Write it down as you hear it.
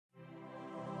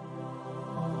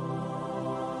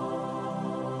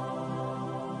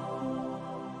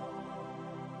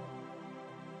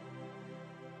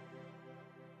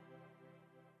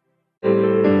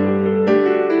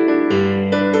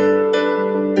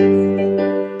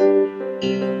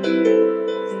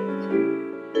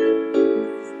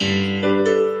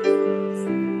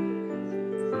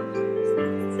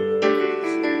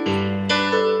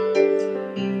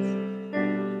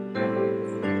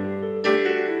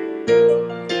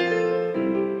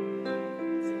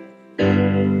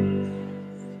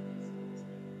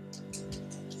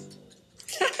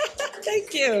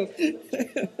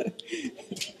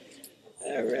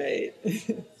All right.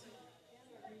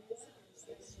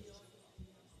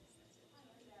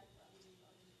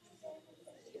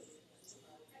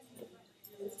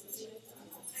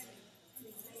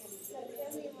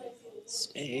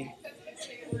 Stay.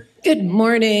 Good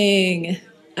morning.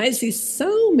 I see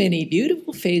so many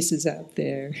beautiful faces out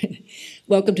there.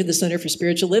 Welcome to the Center for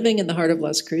Spiritual Living in the heart of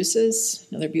Las Cruces.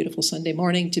 Another beautiful Sunday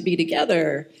morning to be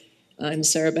together. I'm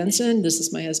Sarah Benson. This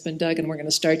is my husband, Doug, and we're going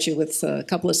to start you with a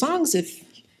couple of songs. If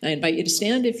I invite you to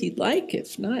stand if you'd like.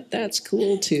 If not, that's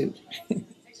cool too.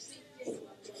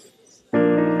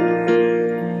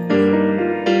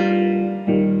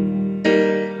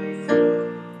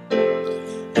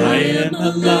 I am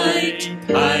a light,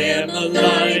 I am a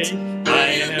light, I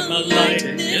am a light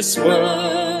in this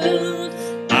world.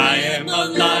 I am a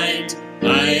light,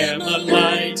 I am a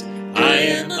light, I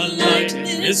am a light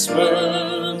in this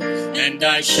world. And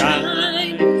I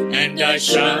shine, and I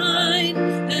shine,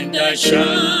 and I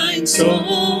shine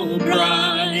so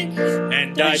bright.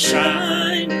 And I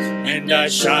shine, and I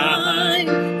shine,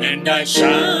 and I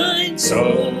shine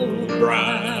so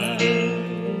bright.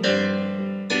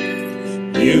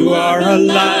 You are a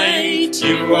light,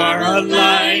 you are a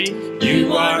light,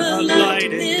 you are a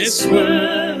light in this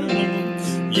world.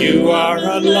 You are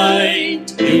a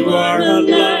light, you are a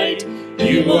light,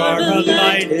 you are a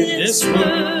light in this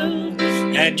world.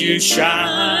 And you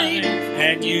shine,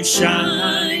 and you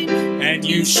shine, and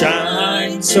you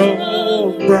shine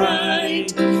so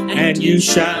bright. And you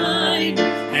shine,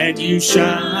 and you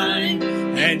shine,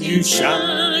 and you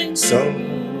shine so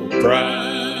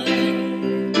bright.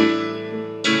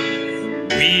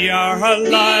 We are a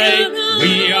light,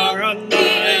 we are a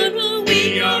light,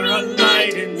 we are a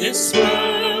light in this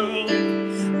world.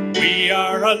 We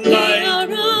are a light,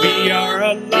 we are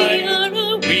a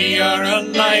light, we are a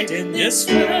light in this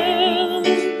world.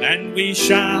 And we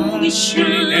shine, and we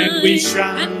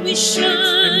shine, and we shine,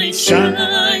 and we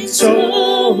shine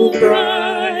so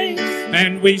bright.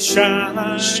 And we shine,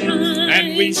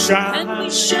 and we shine,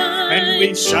 and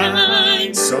we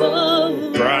shine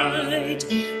so bright.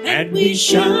 And we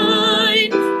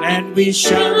shine, and we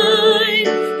shine,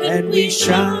 and we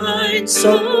shine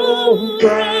so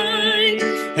bright.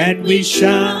 And we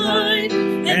shine,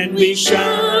 and we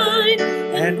shine,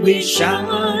 and we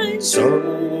shine so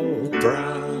bright.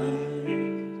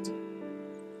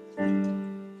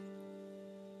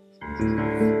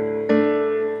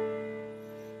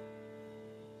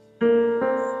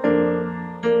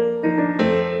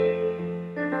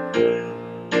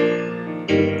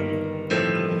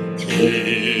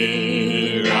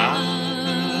 Here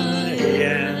I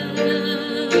am,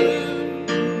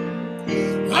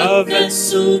 a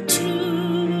vessel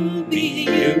to be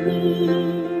used.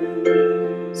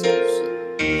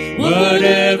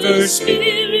 Whatever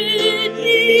Spirit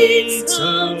needs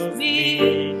of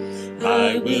me,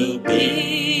 I will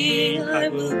be, I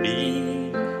will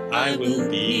be, I will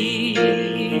be.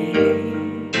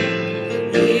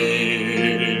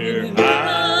 Here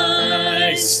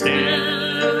I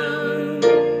stand.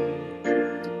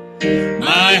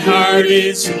 My heart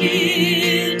is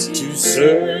here to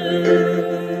serve.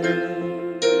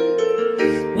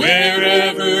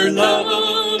 Wherever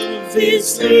love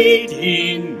is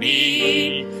leading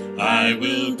me, I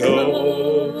will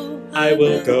go, I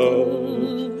will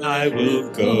go, I will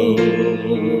go.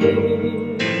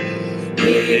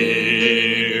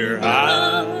 Here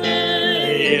I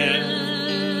am,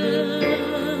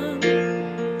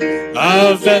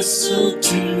 a vessel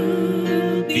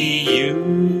to be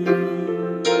used.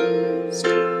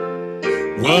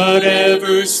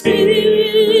 Whatever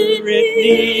Spirit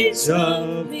needs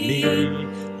of me,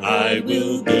 I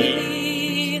will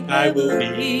be, I will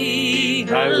be,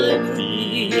 I will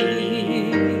be.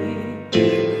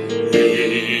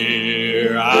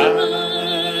 Here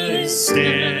I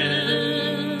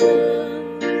stand.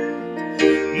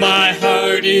 My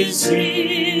heart is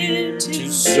here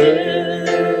to serve.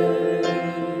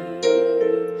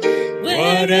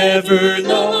 Whatever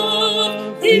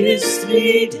love is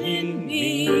leading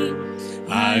me,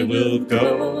 I will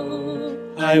go,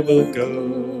 I will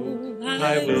go,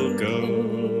 I will go.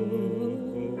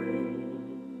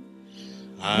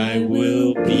 I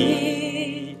will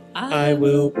be, I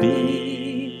will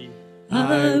be,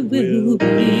 I will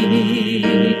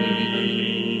be.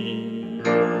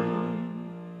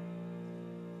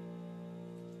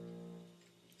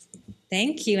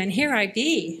 Thank you, and here I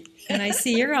be. And I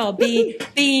see you're all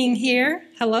being here.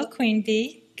 Hello, Queen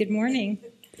Bee. Good morning.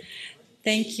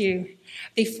 Thank you.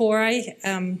 Before I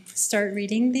start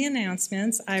reading the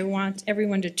announcements, I want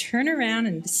everyone to turn around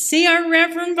and see our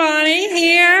Reverend Bonnie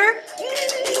here.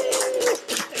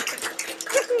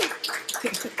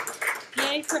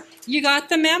 You got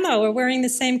the memo. We're wearing the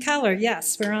same color.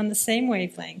 Yes, we're on the same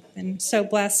wavelength. And so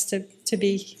blessed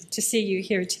to see you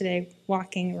here today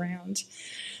walking around.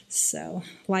 So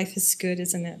life is good,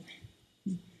 isn't it?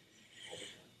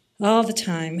 All the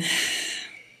time.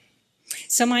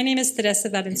 So my name is Teresa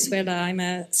Valenzuela. I'm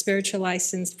a spiritual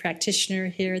licensed practitioner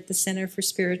here at the Center for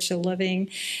Spiritual Living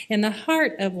in the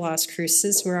heart of Las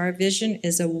Cruces, where our vision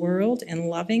is a world in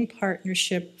loving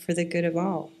partnership for the good of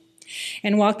all.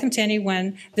 And welcome to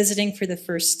anyone visiting for the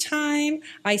first time.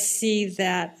 I see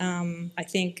that I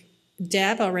think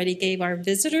Deb already gave our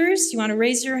visitors. You want to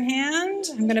raise your hand?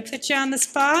 I'm going to put you on the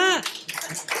spot.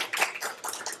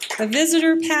 A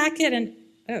visitor packet, and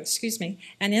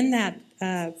and in that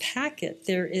packet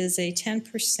there is a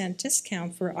 10%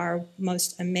 discount for our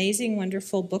most amazing,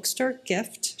 wonderful bookstore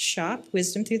gift shop,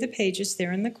 Wisdom Through the Pages,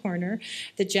 there in the corner.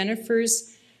 The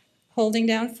Jennifer's holding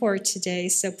down for today,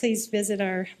 so please visit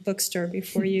our bookstore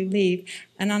before you leave.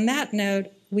 And on that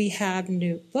note, we have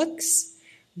new books.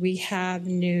 We have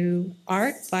new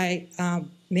art by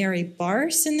Mary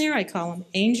Barse in there. I call them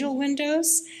angel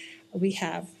windows. We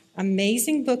have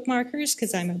amazing bookmarkers,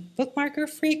 because I'm a bookmarker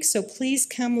freak, so please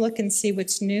come look and see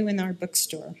what's new in our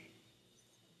bookstore.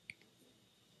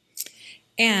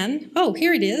 And, oh,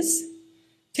 here it is.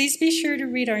 Please be sure to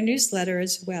read our newsletter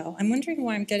as well. I'm wondering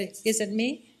why I'm getting, is it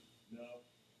me?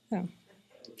 Oh.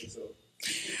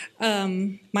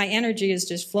 My energy is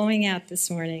just flowing out this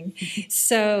morning.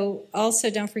 So also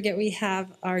don't forget we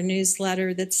have our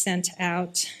newsletter that's sent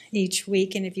out each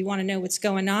week. And if you want to know what's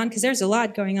going on, because there's a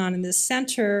lot going on in this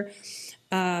center,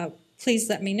 please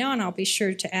let me know and I'll be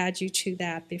sure to add you to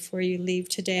that before you leave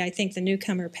today. I think the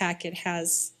newcomer packet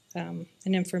has an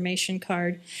information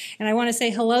card. And I want to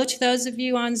say hello to those of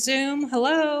you on Zoom.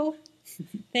 Hello.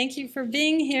 Thank you for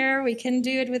being here. We couldn't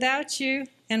do it without you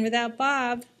and without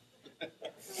Bob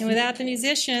and without the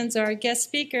musicians or our guest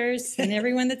speakers and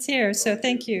everyone that's here. So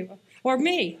thank you. Or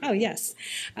me. Oh, yes.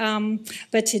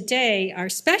 But today, our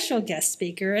special guest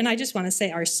speaker, and I just want to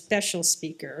say our special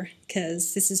speaker,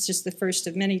 because this is just the first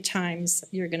of many times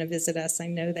you're going to visit us. I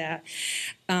know that.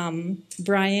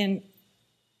 Brian,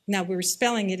 now we're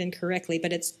spelling it incorrectly,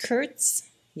 but it's Kurtz.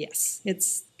 Yes,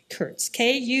 it's Kurtz,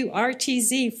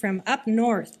 K-U-R-T-Z, from up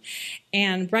north.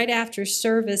 And right after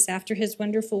service, after his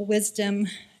wonderful wisdom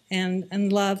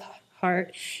and love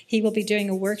heart, he will be doing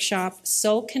a workshop,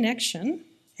 Soul Connection,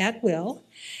 at will.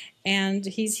 And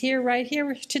he's here right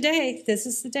here today. This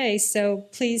is the day. So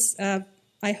please,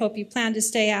 I hope you plan to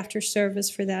stay after service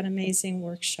for that amazing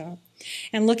workshop.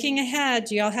 And looking ahead,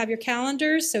 do y'all have your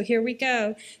calendars? So here we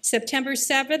go. September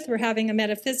 7th, we're having a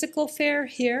metaphysical fair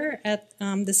here at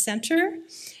the center.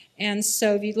 And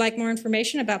so if you'd like more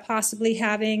information about possibly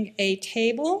having a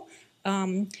table,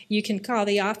 you can call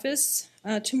the office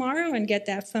tomorrow and get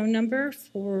that phone number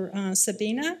for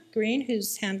Sabina Green,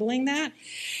 who's handling that.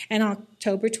 And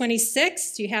October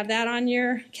 26th, do you have that on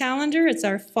your calendar? It's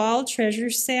our fall treasure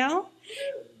sale.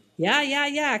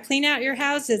 Yeah. Clean out your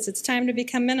houses. It's time to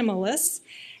become minimalists.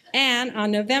 And on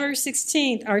November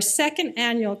 16th, our second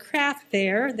annual craft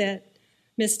fair that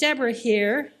Miss Deborah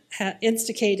here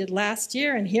instigated last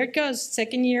year, and here it goes,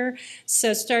 second year.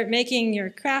 So start making your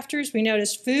crafters. We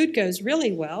noticed food goes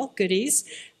really well, goodies,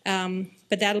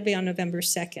 but that'll be on November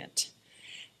 2nd.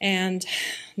 And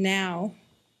now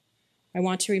I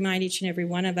want to remind each and every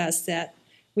one of us that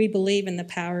we believe in the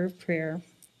power of prayer,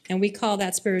 and we call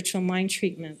that spiritual mind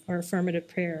treatment or affirmative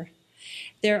prayer.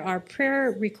 There are prayer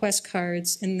request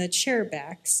cards in the chair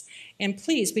backs, and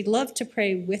please, we'd love to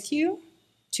pray with you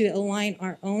to align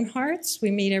our own hearts. We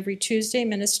meet every Tuesday,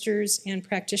 ministers and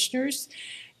practitioners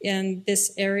in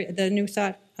this area, the New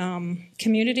Thought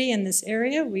community in this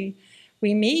area. We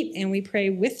meet and we pray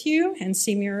with you and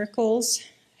see miracles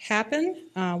happen.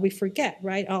 We forget,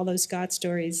 right, all those God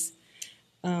stories.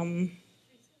 Can I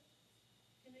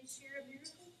share a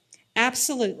miracle?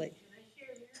 Absolutely. Can I share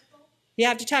a miracle? You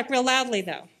have to talk real loudly,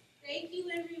 though. Thank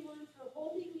you, everyone, for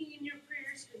holding me in your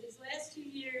prayers for these last 2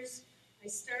 years. I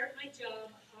start my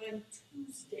job on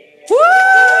Tuesday. Woo! I'm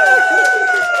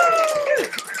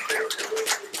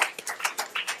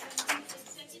the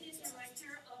executive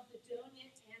director of the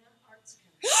Donut Anna Arts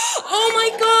Council. Oh my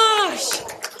gosh!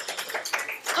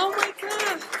 Oh my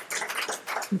gosh!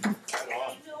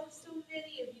 I know so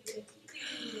many of you that keep it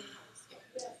in your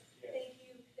house. Thank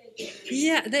you.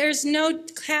 Yeah, there's no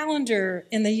calendar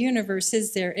in the universe,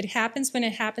 is there? It happens when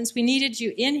it happens. We needed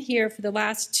you in here for the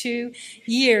last 2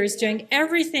 years doing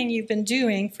everything you've been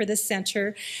doing for the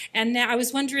center. And now I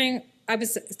was wondering, I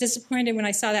was disappointed when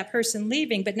I saw that person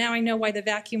leaving, but now I know why the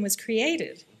vacuum was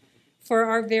created for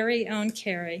our very own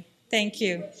Carrie. Thank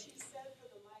you.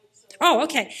 Oh,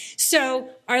 okay. So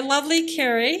our lovely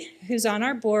Carrie, who's on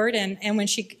our board, and when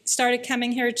she started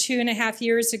coming here 2.5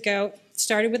 years ago,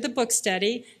 started with the book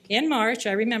study in March.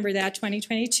 I remember that,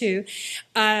 2022.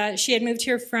 She had moved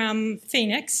here from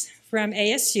Phoenix, from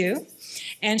ASU,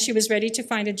 and she was ready to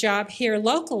find a job here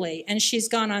locally. And she's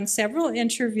gone on several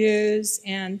interviews,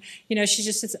 and she's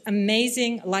just this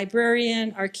amazing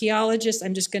librarian, archaeologist.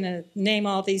 I'm just going to name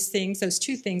all these things, those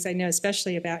 2 things I know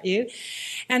especially about you.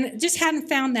 And just hadn't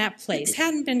found that place,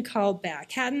 hadn't been called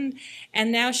back, and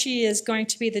now she is going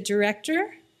to be the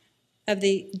director of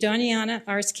the Doniana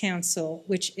Arts Council,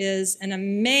 which is an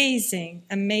amazing,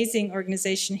 amazing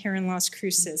organization here in Las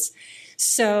Cruces.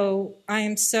 So I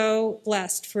am so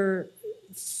blessed for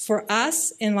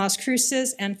us in Las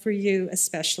Cruces and for you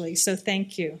especially. So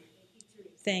thank you.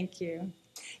 Thank you.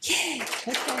 Yay!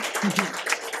 Okay.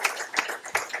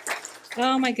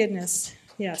 Oh my goodness.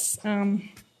 Yes.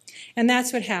 And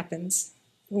that's what happens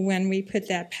when we put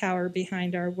that power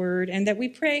behind our word and that we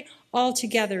pray all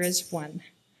together as one.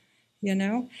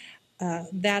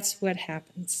 That's what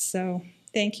happens. So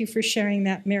thank you for sharing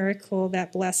that miracle,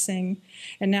 that blessing.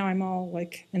 And now I'm all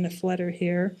like in a flutter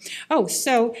here. Oh,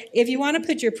 so if you want to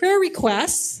put your prayer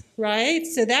requests, right?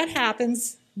 So that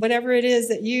happens, whatever it is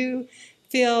that you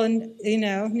feel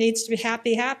needs to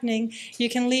be happening, you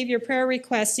can leave your prayer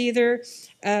requests. Either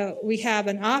we have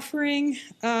an offering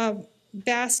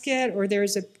basket, or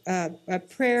there's a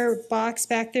prayer box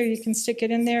back there. You can stick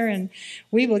it in there, and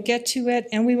we will get to it.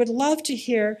 And we would love to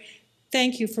hear.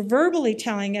 Thank you for verbally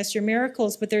telling us your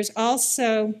miracles, but there's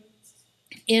also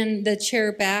in the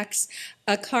chair backs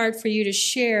a card for you to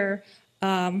share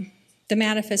the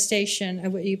manifestation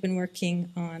of what you've been working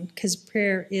on, because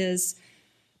prayer is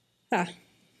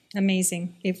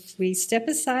amazing if we step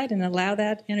aside and allow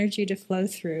that energy to flow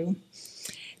through.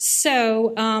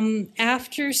 So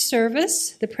after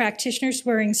service, the practitioners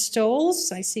wearing stoles.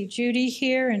 I see Judy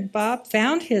here, and Bob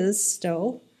found his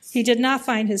stole. He did not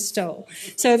find his stole.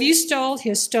 So if you stole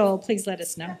his stole, please let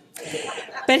us know.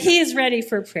 But he is ready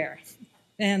for prayer.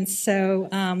 And so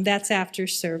that's after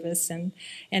service. And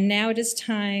now it is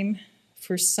time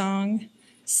for song,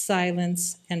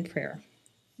 silence, and prayer.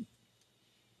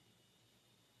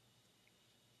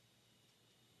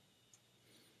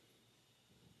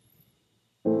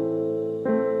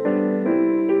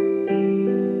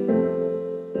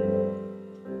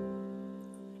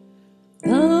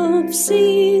 Love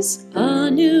sees a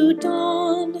new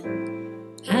dawn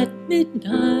at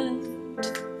midnight.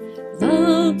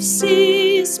 Love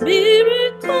sees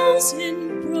miracles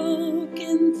in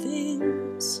broken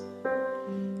things.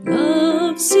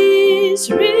 Love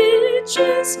sees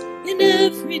riches in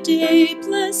everyday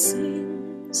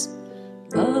blessings.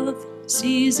 Love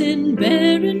sees in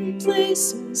barren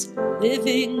places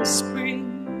living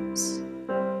springs.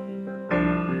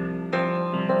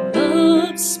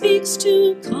 Love speaks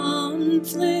to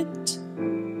conflict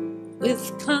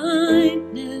with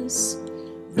kindness.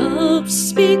 Love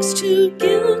speaks to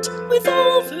guilt with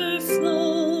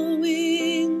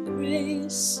overflowing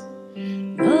grace.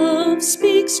 Love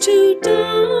speaks to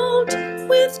doubt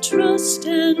with trust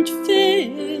and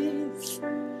faith.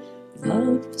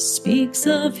 Love speaks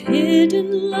of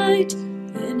hidden light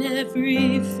in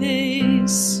every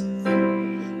face.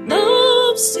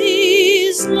 Love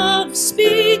sees, love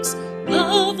speaks,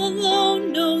 love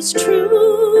alone knows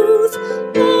truth.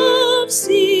 Love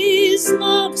sees,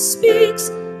 love speaks,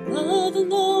 love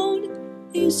alone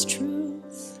is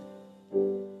truth.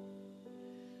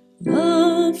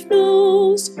 Love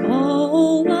knows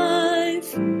all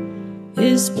life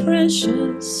is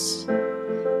precious.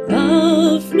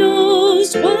 Love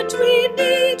knows what we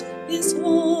need is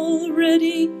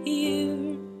already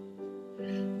here.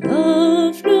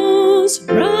 Love knows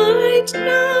right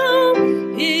now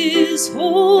is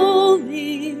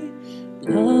holy.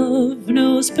 Love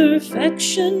knows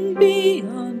perfection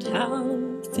beyond how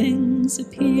things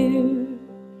appear.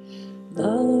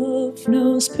 Love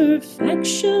knows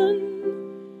perfection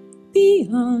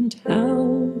beyond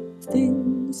how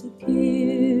things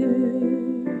appear.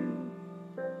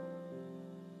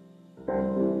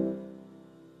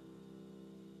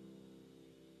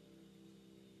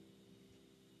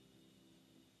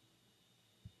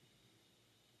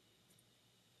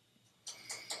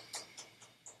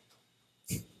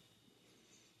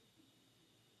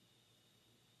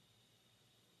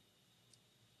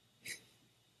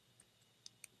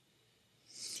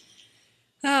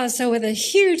 So with a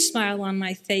huge smile on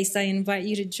my face, I invite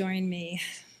you to join me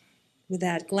with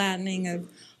that gladdening of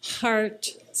heart,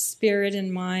 spirit,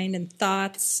 and mind and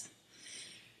thoughts.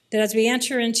 That as we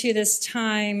enter into this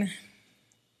time,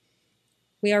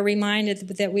 we are reminded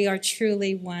that we are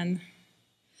truly one.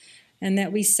 and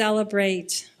that we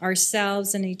celebrate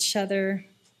ourselves and each other,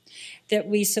 that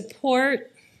we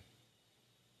support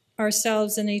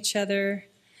ourselves and each other,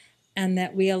 and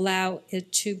that we allow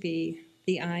it to be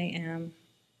the I am.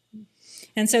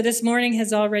 And so this morning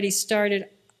has already started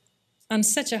on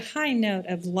such a high note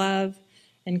of love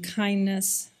and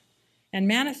kindness and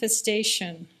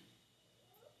manifestation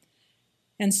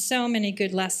and so many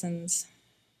good lessons.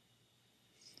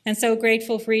 And so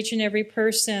grateful for each and every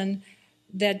person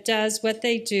that does what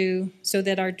they do so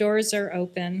that our doors are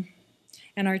open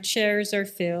and our chairs are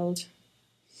filled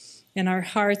and our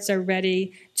hearts are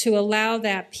ready to allow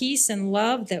that peace and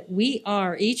love that we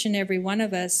are, each and every one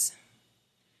of us,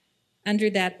 under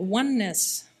that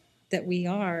oneness that we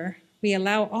are. We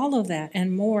allow all of that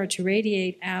and more to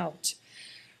radiate out.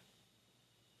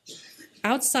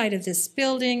 Outside of this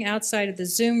building, outside of the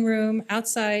Zoom room,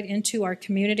 outside into our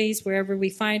communities, wherever we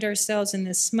find ourselves in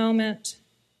this moment,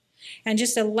 and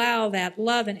just allow that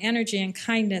love and energy and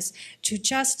kindness to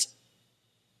just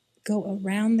go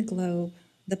around the globe,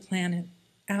 the planet,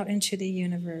 out into the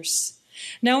universe,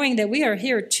 knowing that we are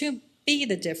here to be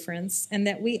the difference and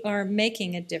that we are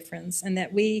making a difference and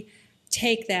that we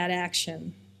take that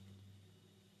action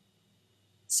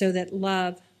so that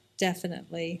love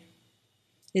definitely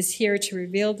is here to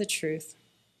reveal the truth.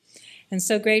 And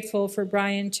so grateful for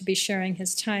Brian to be sharing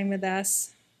his time with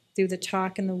us through the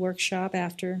talk and the workshop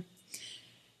after.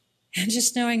 And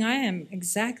just knowing I am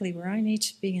exactly where I need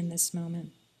to be in this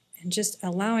moment. And just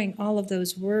allowing all of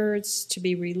those words to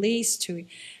be released, to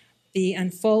be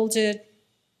unfolded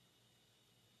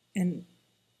and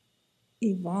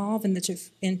evolve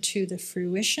into the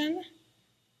fruition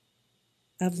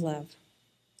of love.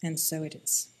 And so it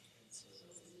is.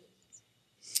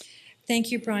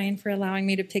 Thank you, Brian, for allowing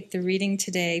me to pick the reading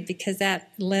today, because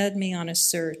that led me on a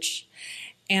search.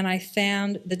 And I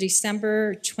found the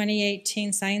December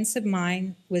 2018 Science of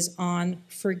Mind was on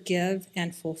Forgive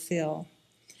and Fulfill.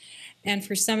 And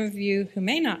for some of you who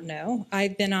may not know,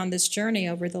 I've been on this journey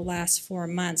over the last 4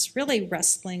 months, really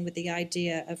wrestling with the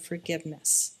idea of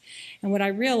forgiveness. And what I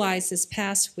realized this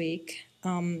past week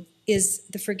is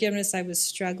the forgiveness I was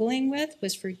struggling with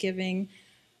was forgiving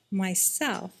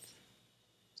myself,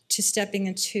 to stepping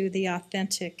into the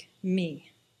authentic me,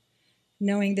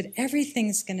 knowing that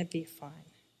everything's going to be fine.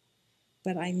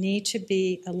 But I need to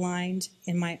be aligned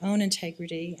in my own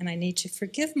integrity, and I need to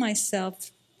forgive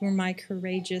myself for my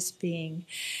courageous being.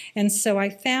 And so I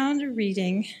found a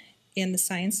reading in the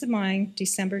Science of Mind,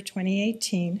 December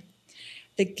 2018,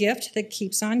 The Gift That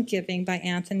Keeps on Giving by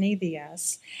Anthony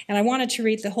Diaz. And I wanted to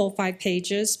read the whole 5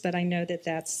 pages, but I know that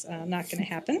that's not going to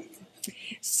happen.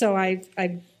 So I've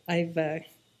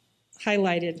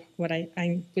highlighted what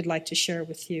I would like to share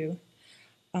with you.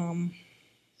 And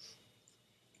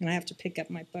I have to pick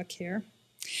up my book here.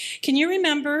 Can you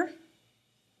remember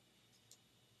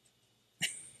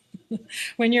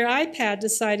when your iPad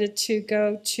decided to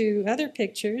go to other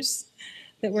pictures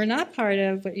that were not part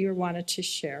of what you wanted to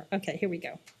share? Okay, here we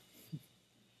go.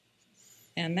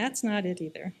 And that's not it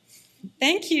either.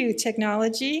 Thank you,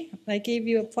 technology. I gave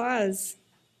you applause.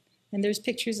 And there's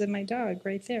pictures of my dog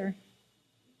right there.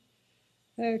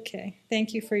 Okay,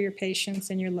 thank you for your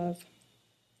patience and your love.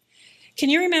 Can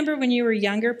you remember when you were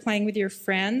younger playing with your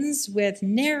friends with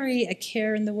nary a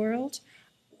care in the world?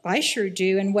 I sure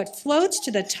do, and what floats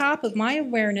to the top of my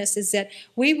awareness is that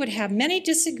we would have many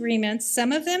disagreements,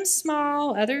 some of them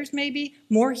small, others maybe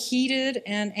more heated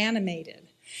and animated.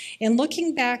 In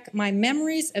looking back, my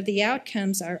memories of the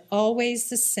outcomes are always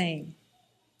the same.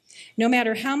 No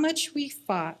matter how much we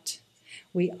fought,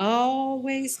 we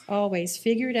always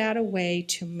figured out a way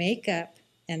to make up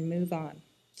and move on.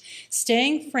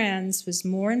 Staying friends was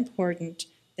more important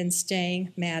than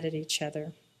staying mad at each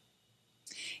other.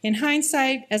 In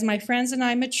hindsight, as my friends and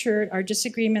I matured, our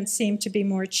disagreements seemed to be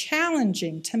more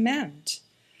challenging to mend.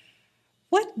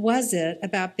 What was it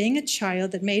about being a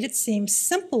child that made it seem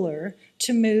simpler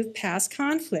to move past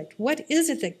conflict? What is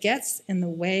it that gets in the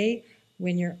way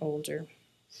when you're older?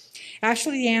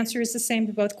 Actually, the answer is the same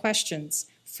to both questions: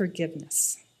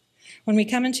 forgiveness. When we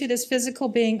come into this physical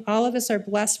being, all of us are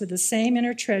blessed with the same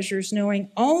inner treasures,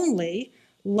 knowing only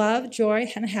love,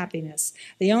 joy, and happiness.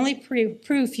 The only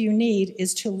proof you need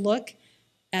is to look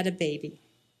at a baby.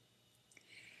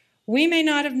 We may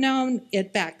not have known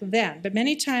it back then, but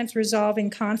many times resolving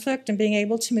conflict and being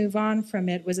able to move on from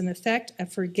it was an effect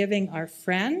of forgiving our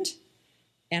friend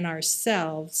and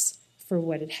ourselves for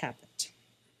what had happened.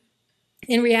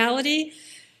 In reality,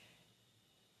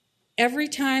 every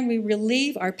time we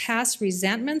relieve our past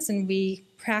resentments and we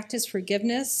practice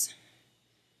forgiveness,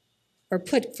 or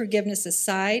put forgiveness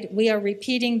aside, we are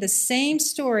repeating the same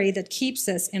story that keeps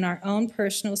us in our own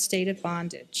personal state of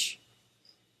bondage.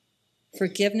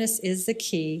 Forgiveness is the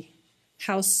key.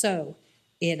 How so?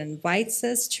 It invites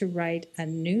us to write a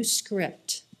new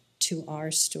script to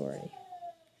our story.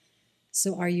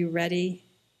 So are you ready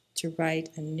to write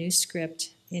a new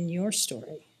script in your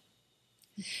story?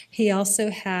 He also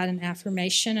had an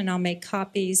affirmation, and I'll make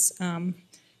copies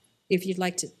if you'd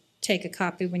like to take a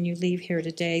copy when you leave here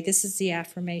today. This is the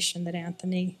affirmation that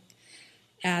Anthony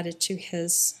added to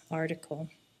his article.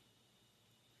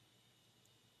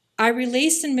 I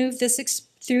release and move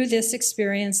through this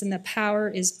experience, and the power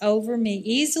is over me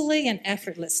easily and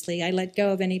effortlessly. I let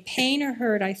go of any pain or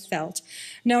hurt I felt,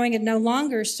 knowing it no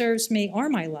longer serves me or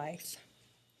my life.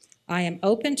 I am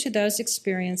open to those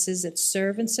experiences that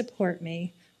serve and support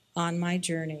me on my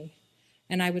journey.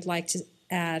 And I would like to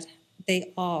add,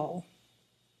 they all,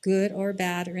 good or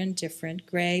bad or indifferent,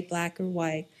 gray, black or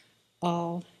white,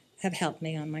 all have helped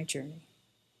me on my journey.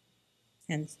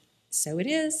 And so it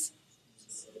is.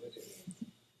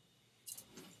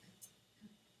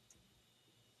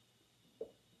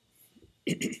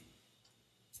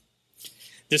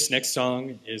 This next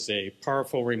song is a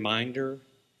powerful reminder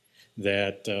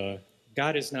that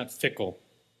God is not fickle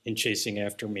in chasing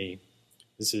after me.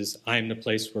 This is I Am the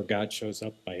Place Where God Shows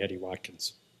Up by Eddie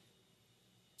Watkins.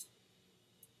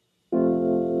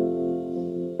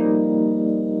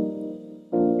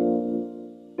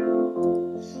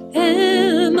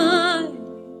 Am I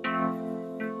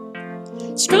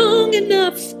strong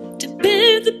enough to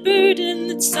bear the burden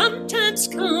that sometimes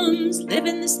comes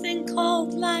living this thing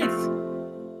called life?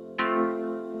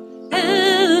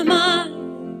 Am I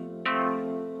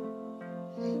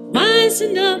wise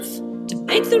enough to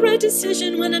make the right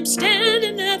decision when I'm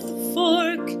standing at the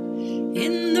fork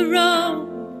in the road?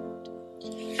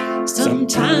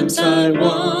 Sometimes I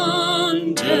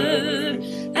wonder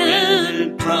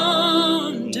and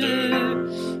ponder,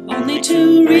 only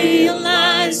to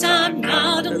realize I'm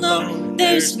not alone.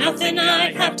 There's nothing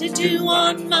I have to do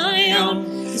on my own,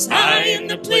 'cause I am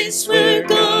the place where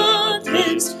God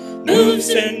lives, moves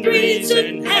and breathes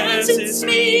and has its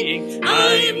being.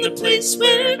 I am the place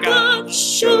where God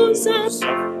shows up.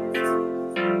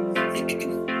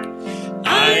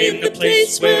 I am the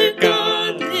place where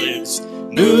God lives,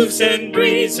 moves and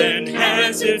breathes and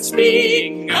has its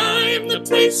being. I am the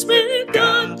place where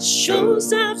God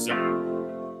shows up.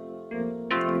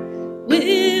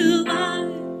 Will I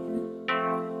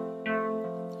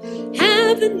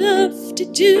have enough to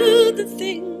do the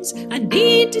things I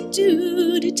need to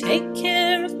do to take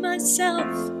care of myself?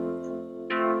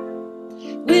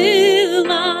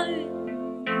 Will I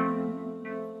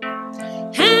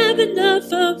have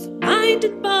enough of mind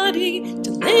and body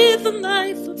to live a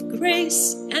life of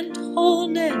grace and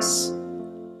wholeness?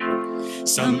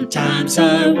 Sometimes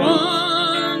I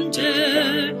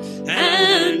wonder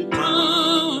and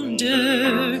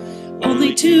ponder,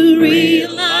 only to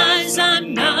realize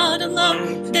I'm not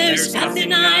alone. There's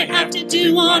nothing I have to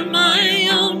do on my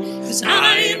own, 'cause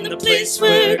I am the place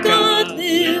where God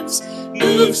lives,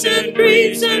 moves and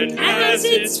breathes and has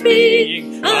its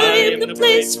being. I am the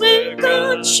place where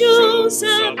God shows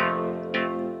up.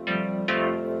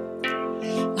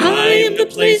 I am the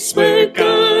place where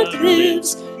God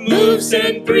lives, moves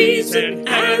and breathes and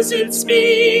has its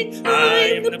being.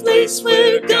 I am the place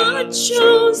where God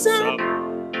shows up.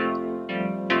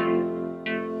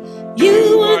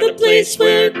 You are the place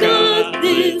where God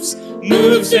lives,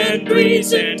 moves and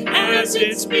breathes and has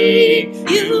its being.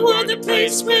 You are the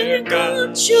place where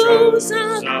God shows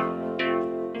up.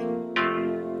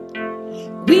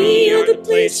 We are the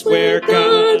place where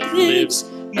God lives,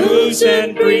 moves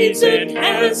and breathes and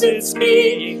has its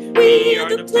being. We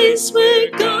are the place where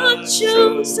God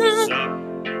shows up.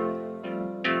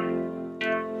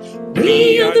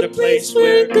 We are the place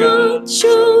where God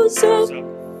shows up.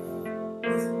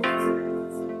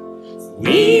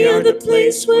 We are the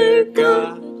place where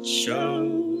God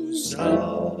shows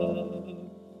up.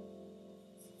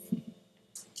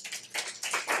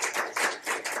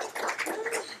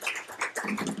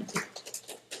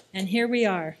 And here we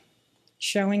are,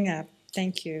 showing up.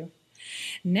 Thank you.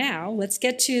 Now, let's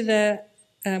get to the,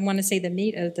 I want to say the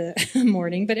meat of the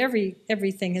morning, but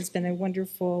everything has been a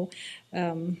wonderful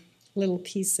little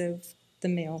piece of the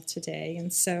meal today.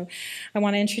 And so I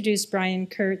want to introduce Brian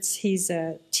Kurtz. He's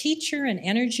a teacher and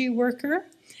energy worker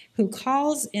who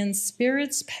calls in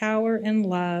Spirit's power and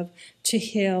love to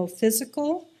heal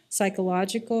physical,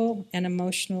 psychological, and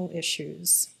emotional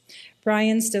issues.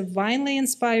 Brian's divinely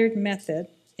inspired method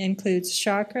includes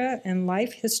chakra and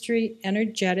life history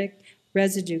energetic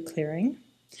residue clearing,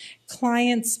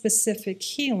 client-specific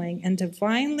healing, and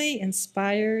divinely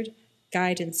inspired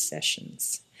guidance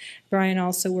sessions. Brian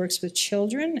also works with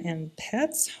children and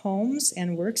pets, homes,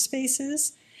 and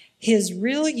workspaces. His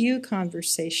Real You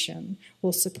conversation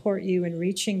will support you in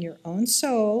reaching your own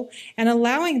soul and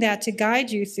allowing that to guide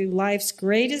you through life's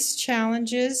greatest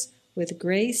challenges with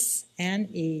grace and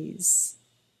ease.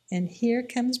 And here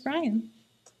comes Brian.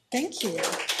 Thank you.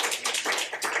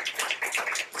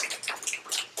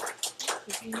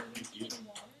 I'm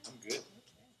good.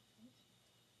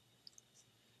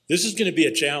 This is going to be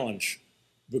a challenge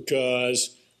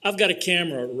because I've got a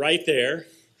camera right there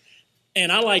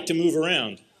and I like to move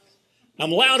around.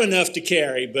 I'm loud enough to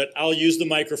carry, but I'll use the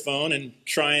microphone and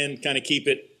try and kind of keep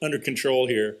it under control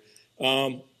here.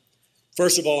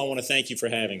 First of all, I want to thank you for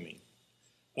having me.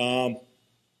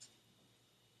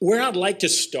 Where I'd like to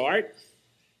start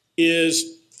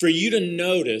is for you to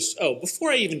notice,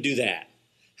 before I even do that,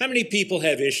 how many people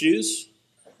have issues?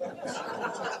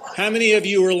 How many of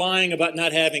you are lying about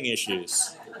not having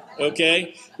issues?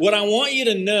 Okay? What I want you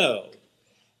to know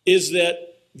is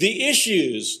that the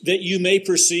issues that you may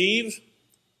perceive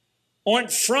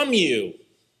aren't from you.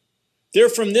 They're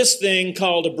from this thing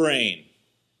called a brain.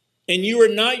 And you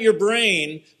are not your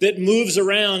brain that moves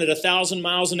around at 1,000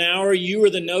 miles an hour. You are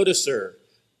the noticer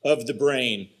of the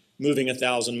brain moving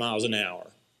 1,000 miles an hour.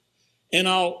 And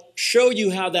I'll show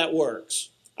you how that works.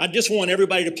 I just want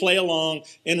everybody to play along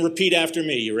and repeat after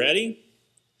me. You ready?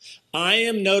 I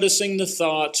am noticing the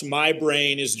thoughts my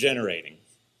brain is generating.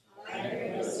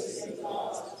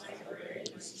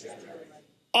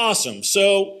 Awesome.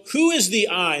 So who is the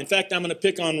I? In fact, I'm going to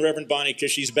pick on Reverend Bonnie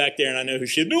because she's back there and I know who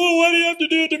she is. No, why do you have to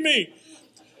do it to me?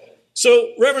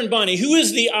 So, Reverend Bonnie, who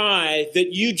is the I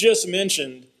that you just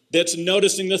mentioned that's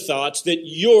noticing the thoughts that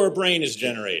your brain is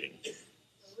generating?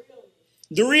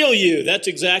 The real you. That's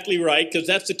exactly right, because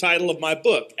that's the title of my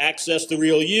book, Access the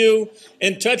Real You,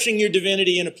 and Touching Your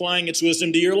Divinity and Applying Its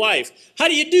Wisdom to Your Life. How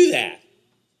do you do that?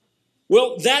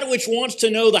 Well, that which wants to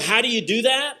know the how do you do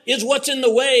that is what's in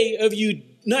the way of you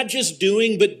not just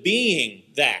doing, but being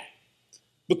that.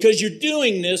 Because your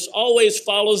doingness always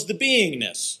follows the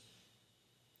beingness.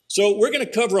 So we're going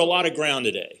to cover a lot of ground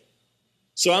today.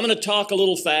 So I'm going to talk a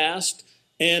little fast,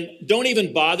 and don't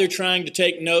even bother trying to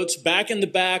take notes. Back in the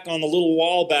back on the little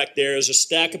wall back there is a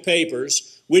stack of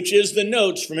papers, which is the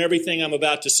notes from everything I'm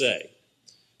about to say.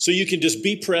 So you can just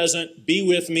be present, be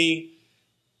with me,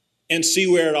 and see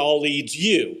where it all leads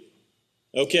you.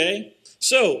 Okay?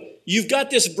 So you've got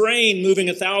this brain moving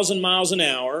 1,000 miles an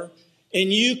hour,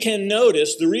 and you can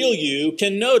notice, the real you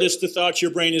can notice the thoughts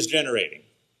your brain is generating.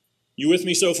 You with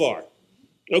me so far?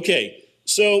 Okay,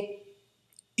 so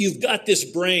you've got this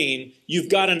brain, you've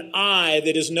got an I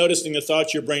that is noticing the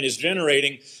thoughts your brain is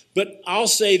generating, but I'll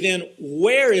say then,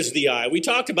 where is the I? We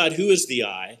talk about who is the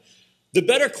I. The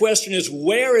better question is,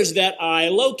 where is that I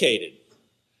located?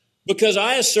 Because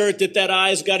I assert that that I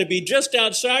has got to be just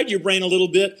outside your brain a little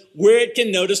bit where it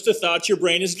can notice the thoughts your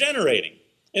brain is generating.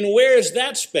 And where is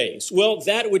that space? Well,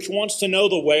 that which wants to know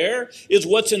the where is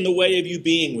what's in the way of you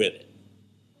being with it.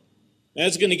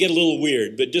 That's going to get a little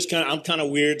weird, but I'm kind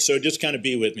of weird, so just kind of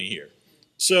be with me here.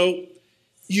 So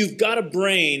you've got a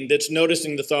brain that's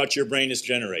noticing the thoughts your brain is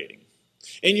generating.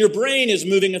 And your brain is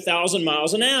moving 1,000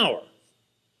 miles an hour.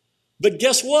 But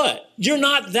guess what? You're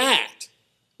not that.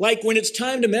 Like when it's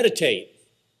time to meditate,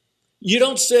 you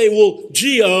don't say, well,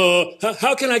 gee,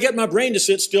 how can I get my brain to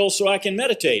sit still so I can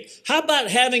meditate? How about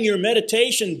having your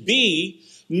meditation be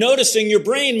noticing your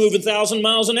brain move 1,000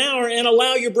 miles an hour and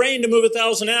allow your brain to move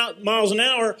 1,000 miles an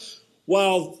hour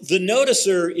while the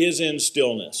noticer is in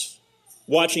stillness,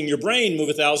 watching your brain move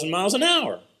 1,000 miles an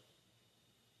hour.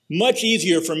 Much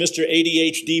easier for Mr.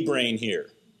 ADHD brain here,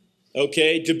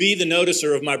 okay, to be the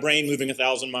noticer of my brain moving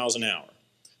 1,000 miles an hour.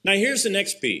 Now, here's the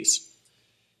next piece.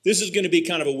 This is going to be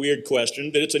kind of a weird question,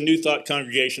 but it's a New Thought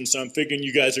congregation, so I'm figuring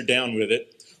you guys are down with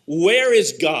it. Where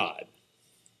is God?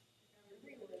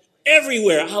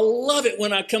 Everywhere. I love it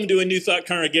when I come to a New Thought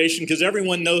congregation because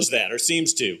everyone knows that or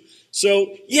seems to.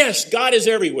 So, yes, God is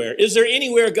everywhere. Is there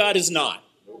anywhere God is not?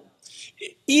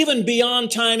 Even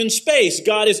beyond time and space,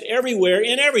 God is everywhere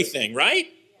in everything, right?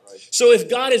 So if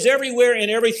God is everywhere in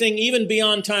everything, even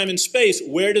beyond time and space,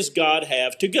 where does God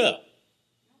have to go?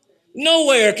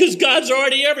 Nowhere, because God's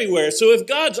already everywhere. So if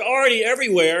God's already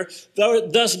everywhere,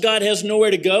 thus God has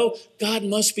nowhere to go, God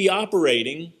must be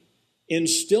operating in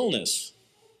stillness,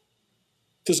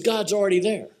 because God's already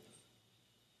there.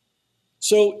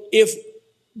 So if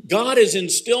God is in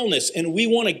stillness and we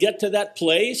want to get to that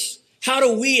place, how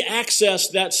do we access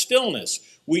that stillness?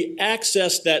 We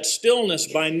access that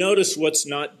stillness by notice what's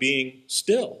not being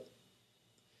still.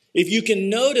 If you can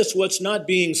notice what's not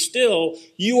being still,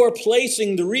 you are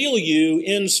placing the real you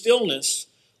in stillness,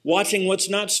 watching what's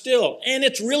not still. And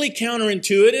it's really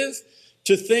counterintuitive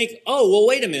to think, oh, well,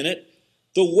 wait a minute.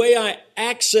 The way I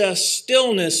access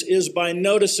stillness is by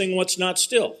noticing what's not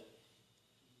still.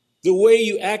 The way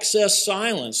you access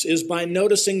silence is by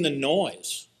noticing the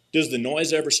noise. Does the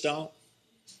noise ever stop?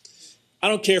 I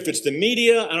don't care if it's the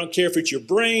media. I don't care if it's your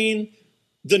brain.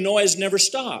 The noise never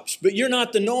stops. But you're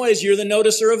not the noise. You're the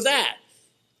noticer of that.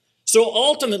 So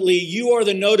ultimately, you are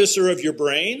the noticer of your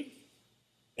brain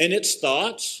and its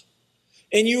thoughts.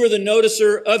 And you are the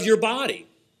noticer of your body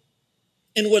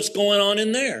and what's going on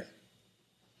in there.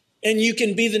 And you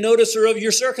can be the noticer of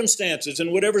your circumstances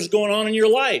and whatever's going on in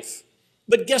your life.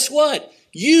 But guess what?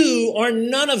 You are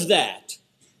none of that.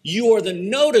 You are the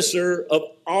noticer of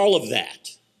all of that.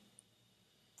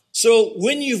 So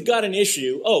when you've got an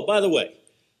issue, oh, by the way,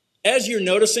 as you're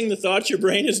noticing the thoughts your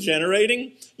brain is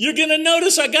generating, you're going to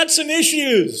notice I got some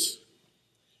issues.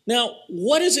 Now,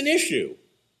 what is an issue?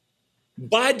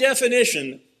 By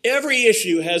definition, every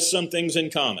issue has some things in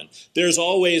common. There's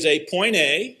always a point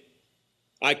A,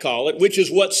 I call it, which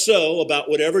is what's so about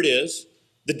whatever it is,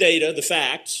 the data, the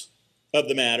facts of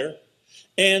the matter.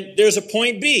 And there's a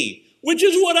point B, which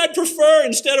is what I'd prefer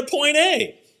instead of point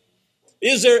A.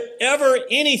 Is there ever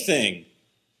anything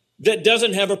that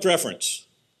doesn't have a preference?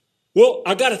 Well,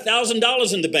 I got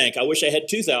 $1,000 in the bank. I wish I had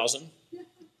 2,000.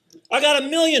 I got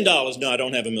 $1 million. No, I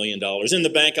don't have $1 million in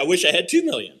the bank. I wish I had 2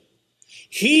 million.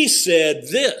 He said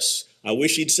this. I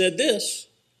wish he'd said this.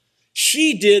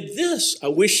 She did this. I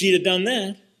wish she'd have done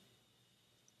that.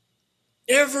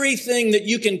 Everything that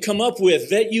you can come up with,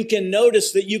 that you can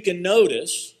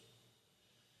notice,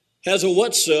 has a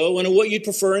what so and a what you'd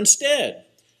prefer instead.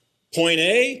 Point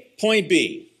A, point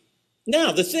B.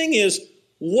 Now, the thing is,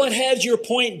 what has your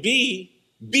point B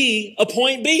be a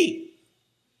point B?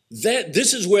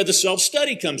 This is where the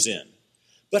self-study comes in.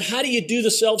 But how do you do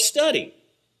the self-study?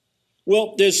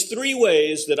 Well, there's 3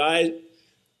 ways that I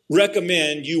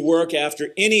recommend you work after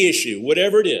any issue,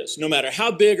 whatever it is. No matter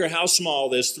how big or how small,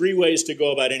 there's 3 ways to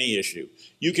go about any issue.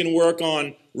 You can work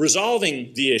on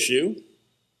resolving the issue.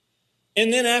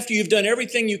 And then after you've done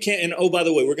everything you can, and oh, by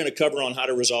the way, we're going to cover on how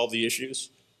to resolve the issues,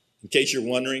 in case you're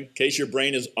wondering, in case your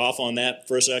brain is off on that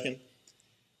for a second.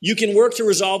 You can work to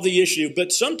resolve the issue,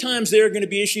 but sometimes there are going to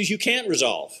be issues you can't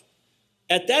resolve.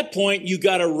 At that point, you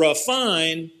got to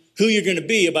refine who you're going to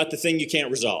be about the thing you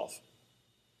can't resolve.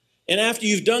 And after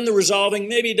you've done the resolving,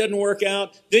 maybe it doesn't work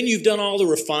out, then you've done all the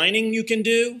refining you can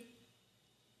do,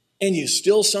 and you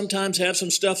still sometimes have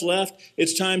some stuff left.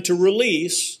 It's time to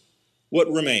release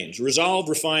what remains. Resolve,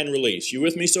 refine, release. You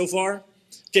with me so far?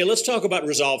 Okay, let's talk about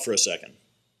resolve for a second.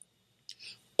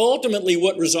 Ultimately,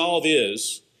 what resolve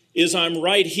is I'm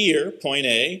right here, point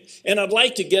A, and I'd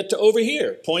like to get to over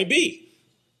here, point B.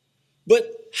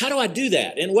 But how do I do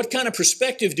that? And what kind of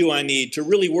perspective do I need to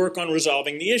really work on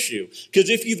resolving the issue? Because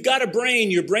if you've got a brain,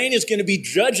 your brain is going to be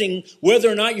judging whether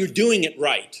or not you're doing it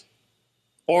right,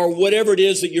 or whatever it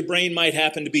is that your brain might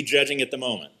happen to be judging at the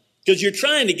moment. Because you're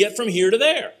trying to get from here to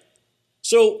there.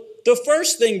 So the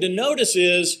first thing to notice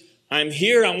is, I'm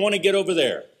here, I want to get over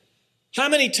there. How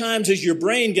many times is your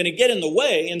brain going to get in the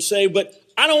way and say, but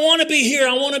I don't want to be here,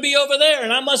 I want to be over there,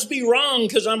 and I must be wrong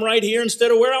because I'm right here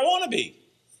instead of where I want to be.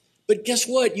 But guess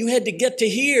what? You had to get to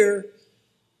here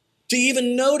to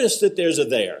even notice that there's a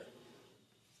there.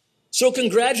 So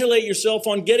congratulate yourself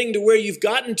on getting to where you've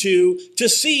gotten to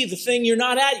see the thing you're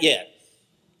not at yet.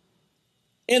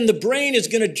 And the brain is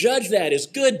going to judge that as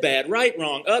good, bad, right,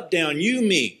 wrong, up, down, you,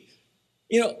 me.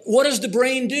 You know, what does the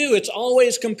brain do? It's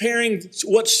always comparing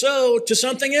what's so to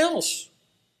something else.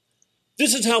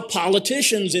 This is how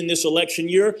politicians in this election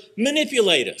year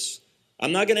manipulate us.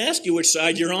 I'm not going to ask you which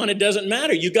side you're on. It doesn't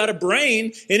matter. You got a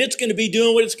brain, and it's going to be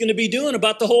doing what it's going to be doing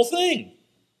about the whole thing.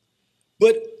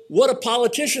 But what a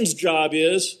politician's job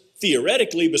is,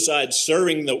 theoretically, besides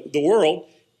serving the world,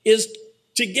 is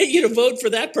to get you to vote for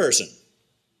that person.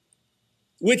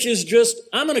 Which is just,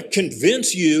 I'm going to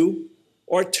convince you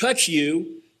or touch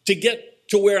you to get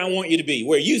to where I want you to be,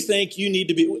 where you think you need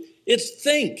to be. It's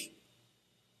think.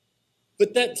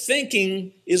 But that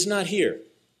thinking is not here.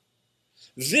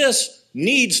 This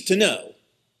needs to know.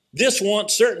 This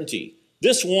wants certainty.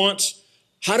 This wants,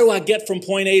 how do I get from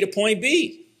point A to point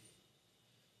B?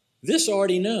 This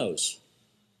already knows.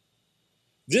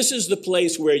 This is the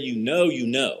place where you know you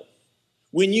know.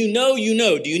 When you know you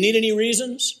know. Do you need any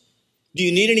reasons? Do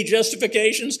you need any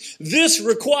justifications? This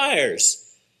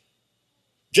requires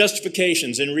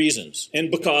justifications and reasons and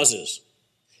becauses.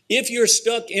 If you're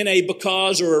stuck in a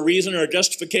because or a reason or a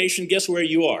justification, guess where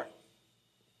you are?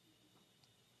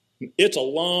 It's a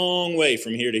long way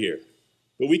from here to here,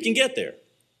 but we can get there.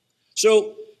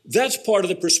 So that's part of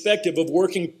the perspective of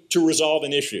working to resolve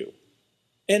an issue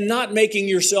and not making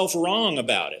yourself wrong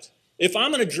about it. If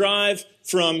I'm going to drive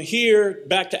from here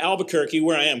back to Albuquerque,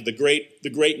 where I am, the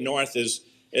great north,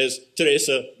 as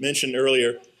Teresa mentioned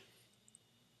earlier,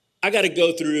 I got to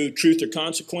go through Truth or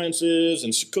Consequences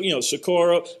and,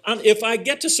 Socorro. If I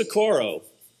get to Socorro,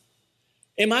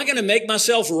 am I going to make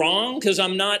myself wrong because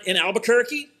I'm not in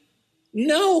Albuquerque?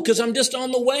 No, because I'm just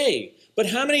on the way. But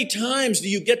how many times do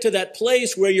you get to that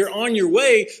place where you're on your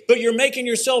way, but you're making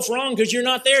yourself wrong because you're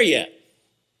not there yet?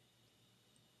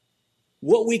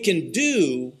 What we can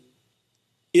do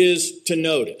is to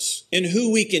notice. And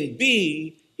who we can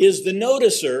be is the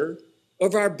noticer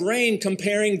of our brain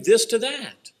comparing this to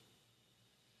that.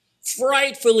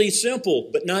 Frightfully simple,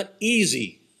 but not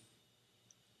easy.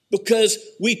 Because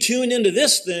we tune into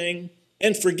this thing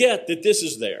and forget that this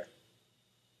is there.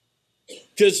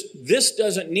 Because this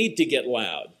doesn't need to get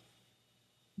loud.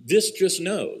 This just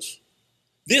knows.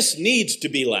 This needs to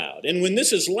be loud. And when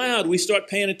this is loud, we start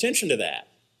paying attention to that.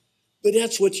 But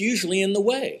that's what's usually in the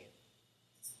way.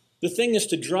 The thing is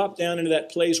to drop down into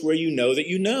that place where you know that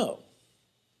you know.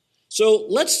 So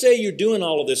let's say you're doing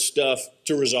all of this stuff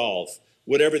to resolve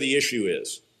whatever the issue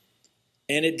is,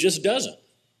 and it just doesn't.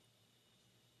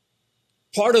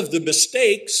 Part of the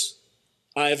mistakes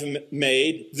I've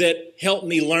made that helped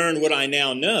me learn what I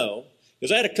now know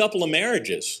is I had a couple of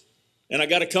marriages, and I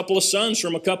got a couple of sons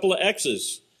from a couple of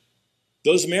exes.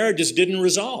 Those marriages didn't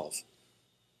resolve.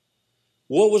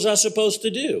 What was I supposed to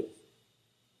do?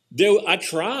 I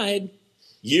tried.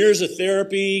 Years of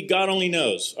therapy, God only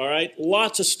knows, all right?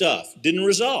 Lots of stuff. Didn't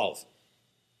resolve.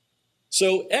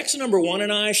 So ex number one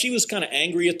and I, she was kind of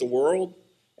angry at the world,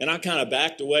 and I kind of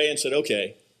backed away and said,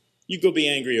 okay, you go be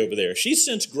angry over there. She's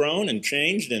since grown and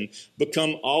changed and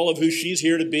become all of who she's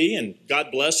here to be, and God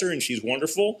bless her, and she's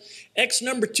wonderful. Ex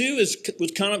number two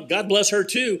was kind of, God bless her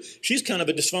too, she's kind of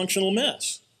a dysfunctional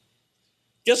mess.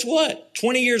 Guess what?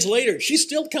 20 years later, she's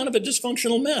still kind of a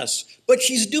dysfunctional mess, but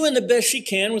she's doing the best she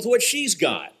can with what she's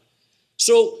got.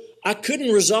 So I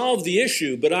couldn't resolve the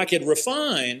issue, but I could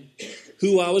refine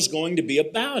who I was going to be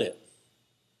about it.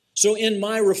 So in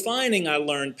my refining, I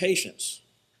learned patience.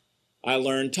 I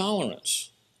learned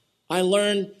tolerance. I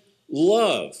learned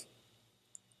love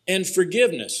and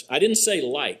forgiveness. I didn't say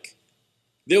like.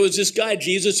 There was this guy,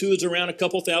 Jesus, who was around a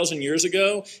couple thousand years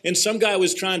ago, and some guy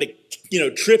was trying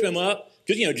to, trip him up.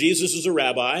 Because, Jesus was a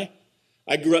rabbi.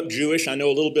 I grew up Jewish. I know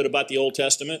a little bit about the Old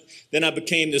Testament. Then I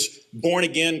became this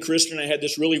born-again Christian. I had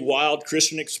this really wild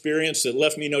Christian experience that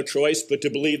left me no choice but to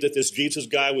believe that this Jesus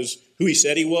guy was who he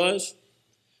said he was.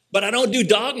 But I don't do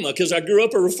dogma because I grew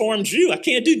up a Reformed Jew. I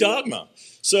can't do dogma.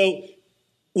 So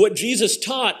what Jesus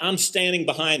taught, I'm standing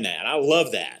behind that. I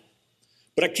love that.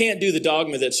 But I can't do the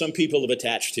dogma that some people have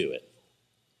attached to it.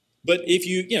 But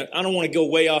if I don't want to go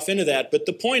way off into that, but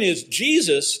the point is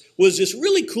Jesus was this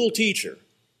really cool teacher.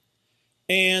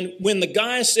 And when the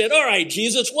guy said, all right,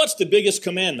 Jesus, what's the biggest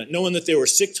commandment? Knowing that there were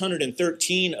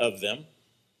 613 of them,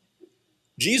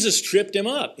 Jesus tripped him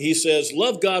up. He says,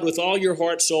 love God with all your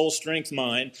heart, soul, strength,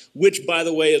 mind, which, by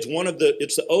the way, is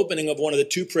it's the opening of one of the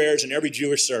two prayers in every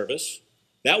Jewish service.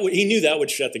 He knew that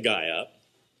would shut the guy up.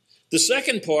 The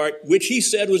second part, which he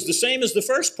said was the same as the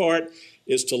first part,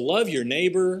 is to love your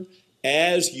neighbor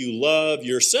as you love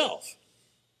yourself.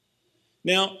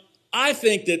 Now, I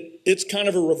think that it's kind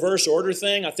of a reverse order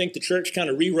thing. I think the church kind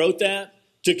of rewrote that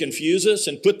to confuse us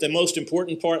and put the most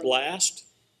important part last.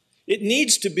 It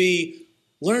needs to be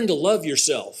learn to love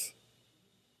yourself.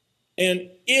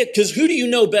 Because who do you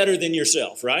know better than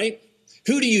yourself, right?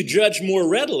 Who do you judge more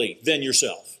readily than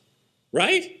yourself,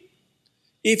 right?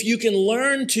 If you can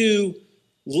learn to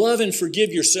love and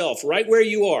forgive yourself right where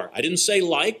you are. I didn't say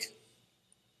like,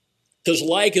 because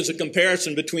like is a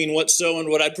comparison between what's so and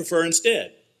what I prefer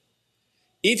instead.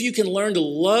 If you can learn to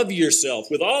love yourself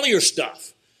with all your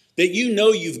stuff that you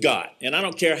know you've got, and I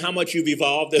don't care how much you've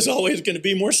evolved, there's always going to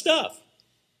be more stuff.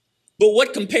 But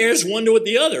what compares one to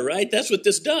the other, right? That's what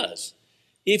this does.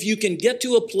 If you can get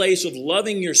to a place of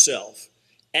loving yourself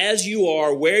as you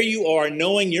are, where you are,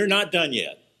 knowing you're not done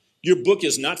yet, your book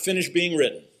is not finished being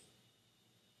written,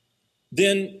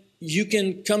 then you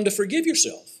can come to forgive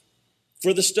yourself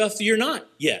for the stuff that you're not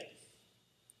yet.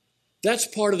 That's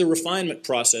part of the refinement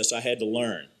process I had to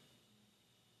learn.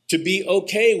 To be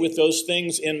okay with those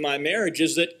things in my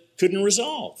marriages that couldn't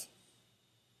resolve.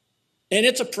 And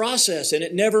it's a process and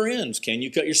it never ends. Can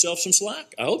you cut yourself some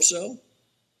slack? I hope so.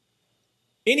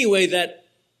 Anyway, that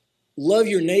love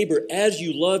your neighbor as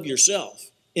you love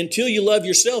yourself. Until you love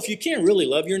yourself, you can't really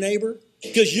love your neighbor.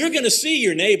 Because you're going to see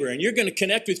your neighbor and you're going to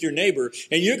connect with your neighbor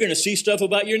and you're going to see stuff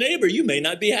about your neighbor you may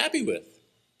not be happy with.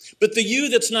 But the you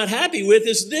that's not happy with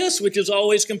is this, which is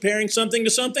always comparing something to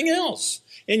something else.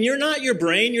 And you're not your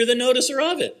brain, you're the noticer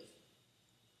of it.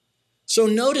 So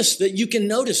notice that you can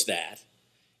notice that,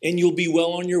 and you'll be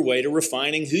well on your way to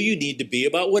refining who you need to be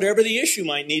about whatever the issue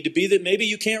might need to be that maybe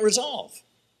you can't resolve.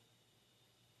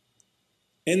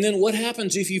 And then what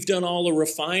happens if you've done all the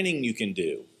refining you can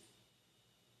do,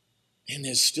 and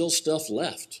there's still stuff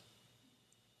left?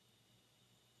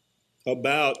 I'm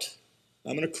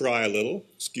going to cry a little,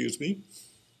 excuse me.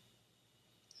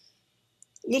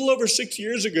 A little over 6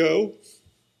 years ago,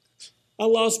 I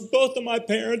lost both of my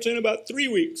parents in about 3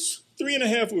 weeks,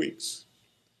 3.5 weeks.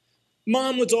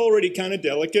 Mom was already kind of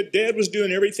delicate. Dad was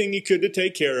doing everything he could to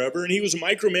take care of her, and he was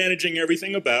micromanaging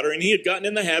everything about her, and he had gotten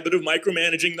in the habit of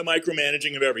micromanaging the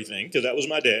micromanaging of everything, because that was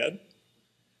my dad.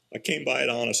 I came by it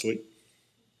honestly.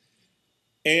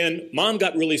 And Mom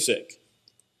got really sick.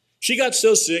 She got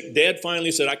so sick, Dad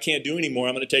finally said, I can't do anymore.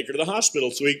 I'm going to take her to the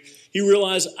hospital. So he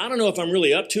realized, I don't know if I'm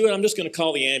really up to it. I'm just going to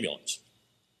call the ambulance.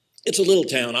 It's a little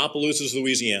town, Opelousas,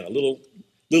 Louisiana, little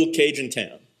Cajun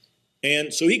town.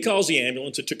 And so he calls the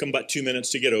ambulance. It took him about 2 minutes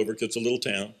to get over because it's a little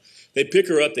town. They pick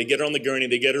her up. They get her on the gurney.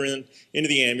 They get her into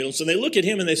the ambulance. And they look at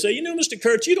him and they say, you know, Mr.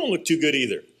 Kurtz, you don't look too good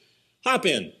either. Hop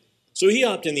in. So he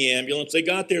hopped in the ambulance. They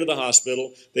got there to the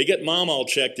hospital. They get Mom all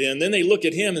checked in. Then they look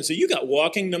at him and say, you got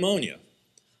walking pneumonia.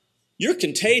 You're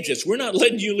contagious. We're not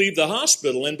letting you leave the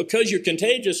hospital. And because you're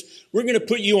contagious, we're going to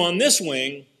put you on this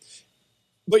wing,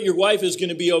 but your wife is going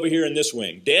to be over here in this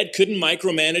wing. Dad couldn't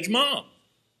micromanage Mom.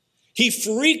 He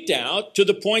freaked out to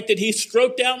the point that he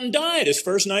stroked out and died his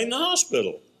first night in the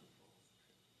hospital.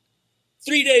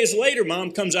 3 days later,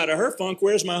 Mom comes out of her funk.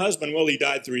 Where's my husband? Well, he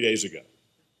died 3 days ago.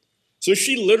 So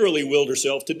she literally willed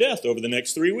herself to death over the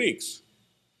next 3 weeks.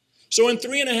 So in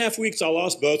 3.5 weeks, I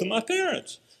lost both of my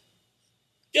parents.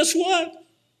 Guess what?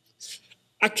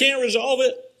 I can't resolve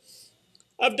it.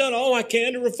 I've done all I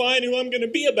can to refine who I'm going to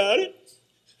be about it.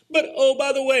 But, oh,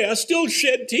 by the way, I still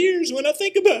shed tears when I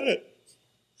think about it.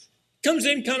 Comes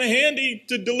in kind of handy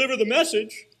to deliver the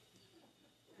message.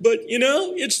 But, you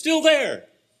know, it's still there.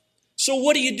 So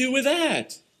what do you do with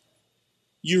that?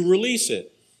 You release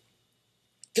it.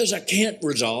 Because I can't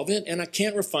resolve it and I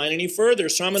can't refine any further.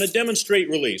 So I'm going to demonstrate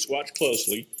release. Watch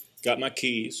closely. Got my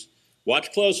keys.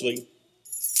 Watch closely.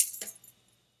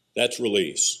 That's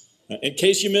release. In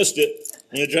case you missed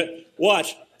it,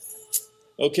 watch.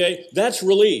 Okay, that's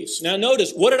release. Now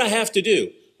notice, what did I have to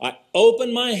do? I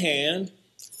opened my hand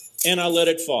and I let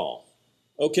it fall.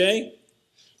 Okay?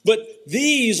 But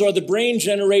these are the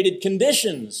brain-generated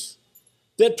conditions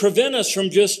that prevent us from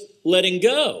just letting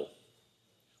go.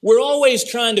 We're always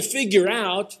trying to figure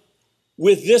out,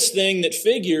 with this thing that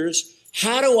figures,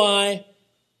 how do I,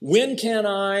 when can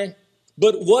I,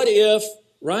 but what if,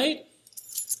 right?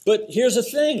 But here's the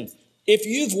thing. If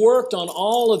you've worked on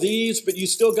all of these, but you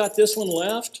still got this one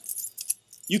left,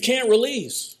 you can't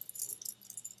release.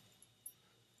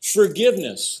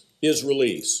 Forgiveness is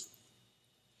release.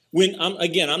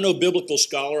 I'm no biblical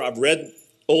scholar. I've read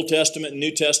Old Testament and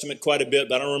New Testament quite a bit,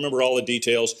 but I don't remember all the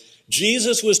details.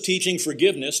 Jesus was teaching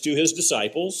forgiveness to his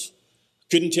disciples.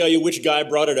 Couldn't tell you which guy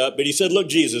brought it up, but he said, look,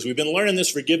 Jesus, we've been learning this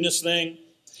forgiveness thing.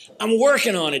 I'm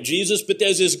working on it, Jesus, but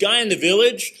there's this guy in the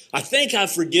village. I think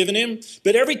I've forgiven him,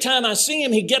 but every time I see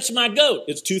him, he gets my goat.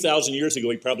 It's 2,000 years ago.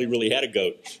 He probably really had a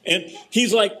goat. And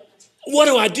he's like, what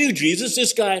do I do, Jesus?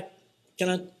 This guy, can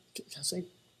I say,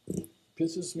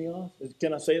 pisses me off?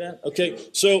 Can I say that? Okay,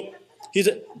 so he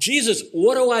said, Jesus,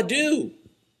 what do I do?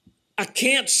 I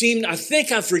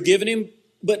think I've forgiven him,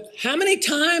 but how many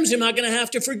times am I going to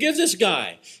have to forgive this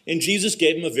guy? And Jesus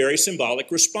gave him a very symbolic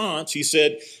response. He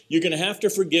said, you're going to have to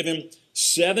forgive him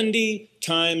 70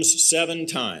 times 7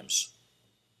 times.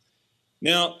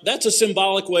 Now, that's a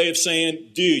symbolic way of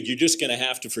saying, dude, you're just going to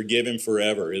have to forgive him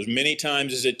forever, as many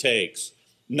times as it takes.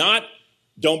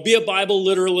 Don't be a Bible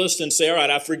literalist and say, all right,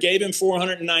 I forgave him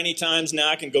 490 times, now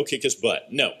I can go kick his butt.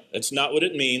 No, that's not what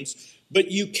it means. But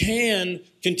you can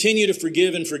continue to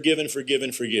forgive and forgive and forgive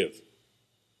and forgive.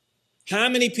 How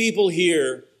many people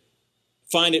here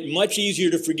find it much easier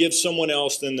to forgive someone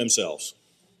else than themselves?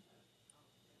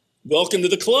 Welcome to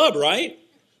the club, right?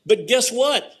 But guess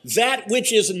what? That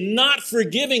which is not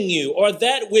forgiving you, or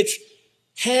that which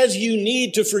has you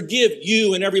need to forgive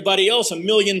you and everybody else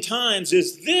 1,000,000 times,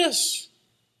 is this.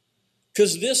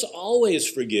 Because this always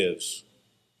forgives.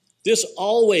 This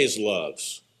always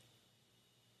loves.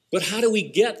 But how do we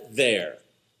get there?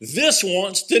 This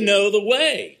wants to know the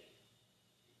way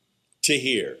to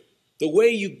here. The way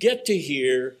you get to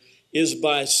here is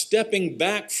by stepping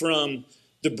back from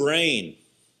the brain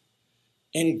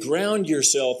and ground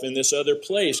yourself in this other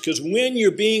place. Because when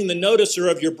you're being the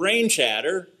noticer of your brain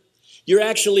chatter, you're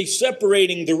actually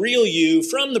separating the real you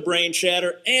from the brain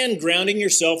chatter and grounding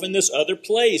yourself in this other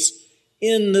place,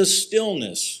 in the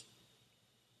stillness,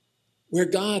 where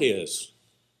God is,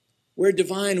 where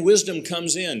divine wisdom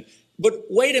comes in. But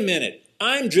wait a minute,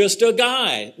 I'm just a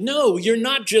guy. No, you're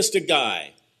not just a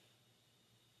guy.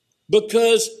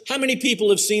 Because how many people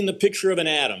have seen the picture of an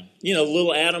atom? You know,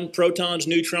 little atom, protons,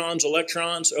 neutrons,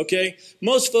 electrons, okay?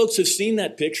 Most folks have seen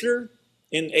that picture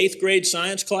in 8th grade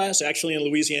science class. Actually, in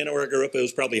Louisiana, where I grew up, it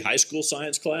was probably high school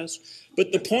science class.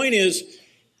 But the point is,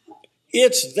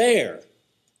 it's there.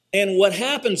 And what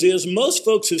happens is most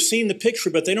folks have seen the picture,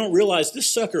 but they don't realize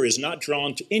this sucker is not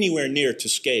drawn to anywhere near to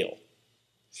scale.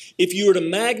 If you were to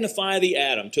magnify the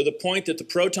atom to the point that the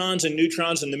protons and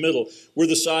neutrons in the middle were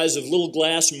the size of little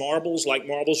glass marbles, like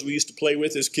marbles we used to play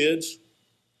with as kids,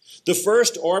 the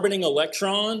first orbiting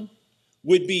electron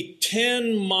would be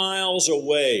 10 miles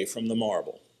away from the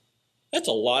marble. That's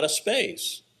a lot of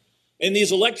space. And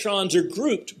these electrons are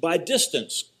grouped by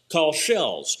distance, called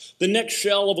shells. The next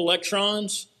shell of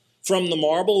electrons from the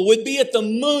marble would be at the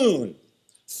moon,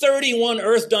 31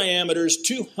 Earth diameters,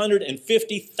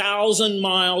 250,000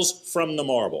 miles from the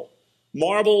marble.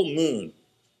 Marble moon,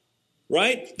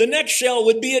 right? The next shell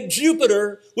would be at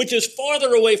Jupiter, which is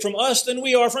farther away from us than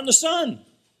we are from the sun.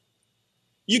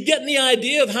 You getting the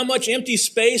idea of how much empty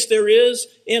space there is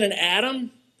in an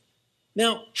atom?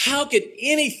 Now, how could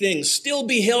anything still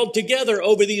be held together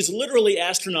over these literally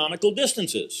astronomical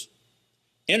distances?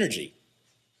 Energy.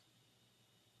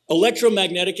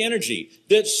 Electromagnetic energy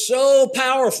that's so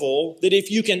powerful that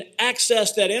if you can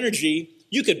access that energy,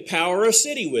 you could power a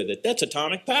city with it. That's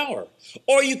atomic power.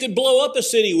 Or you could blow up a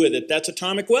city with it. That's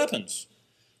atomic weapons.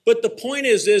 But the point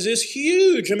is, there's this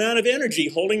huge amount of energy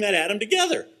holding that atom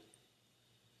together.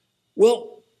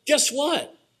 Well, guess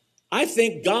what? I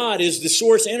think God is the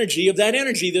source energy of that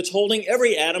energy that's holding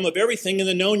every atom of everything in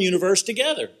the known universe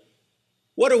together.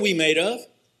 What are we made of?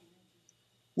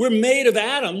 We're made of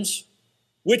atoms,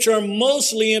 which are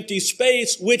mostly empty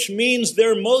space, which means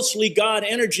they're mostly God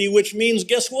energy, which means,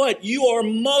 guess what? You are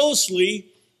mostly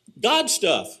God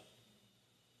stuff.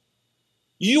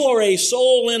 You are a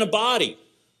soul in a body.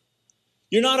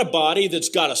 You're not a body that's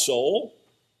got a soul.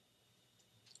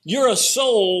 You're a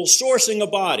soul sourcing a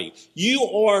body. You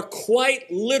are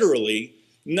quite literally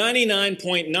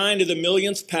 99.9 to the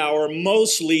millionth power,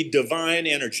 mostly divine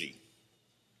energy.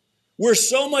 We're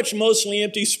so much mostly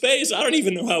empty space, I don't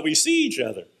even know how we see each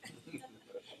other.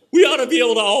 We ought to be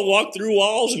able to all walk through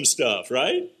walls and stuff,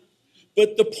 right?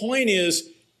 But the point is,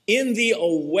 in the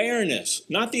awareness,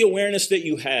 not the awareness that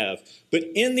you have, but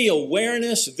in the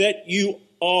awareness that you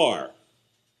are,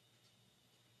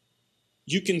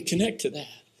 you can connect to that.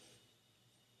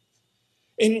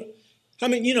 And I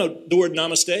mean, you know the word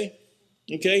namaste,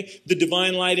 okay? The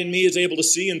divine light in me is able to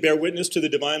see and bear witness to the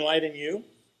divine light in you.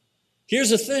 Here's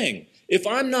the thing. If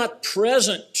I'm not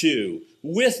present to,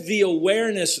 with the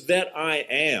awareness that I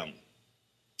am,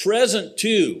 present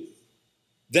to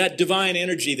that divine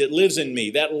energy that lives in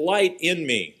me, that light in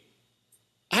me,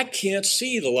 I can't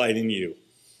see the light in you.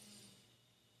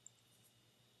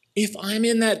 If I'm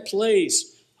in that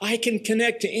place, I can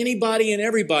connect to anybody and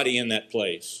everybody in that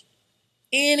place.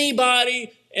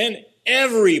 Anybody and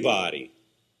everybody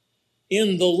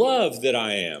in the love that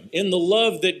I am, in the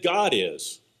love that God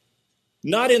is.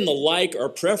 Not in the like or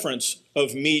preference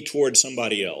of me towards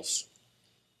somebody else.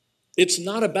 It's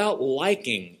not about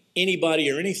liking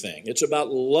anybody or anything. It's about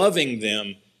loving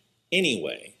them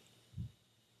anyway.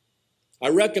 I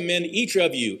recommend each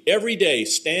of you every day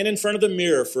stand in front of the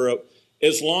mirror for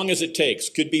as long as it takes.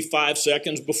 Could be 5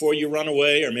 seconds before you run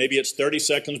away, or maybe it's 30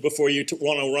 seconds before you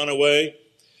want to run away.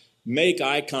 Make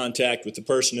eye contact with the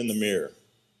person in the mirror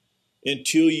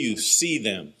until you see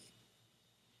them.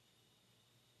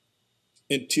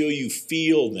 Until you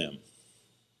feel them.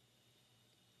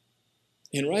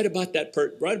 And right about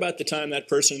the time that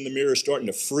person in the mirror is starting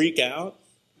to freak out,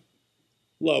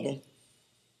 love them.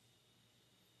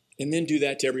 And then do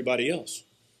that to everybody else.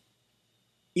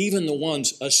 Even the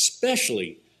ones,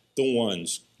 especially the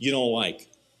ones you don't like.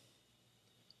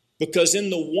 Because in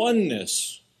the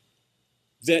oneness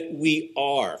that we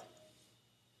are,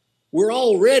 we're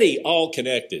already all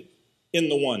connected in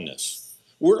the oneness.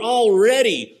 We're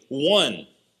already one.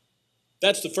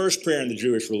 That's the first prayer in the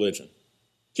Jewish religion.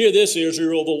 Hear this,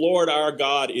 Israel, the Lord our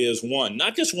God is one.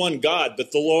 Not just one God,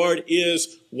 but the Lord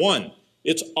is one.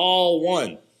 It's all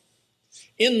one.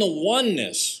 In the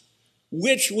oneness,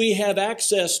 which we have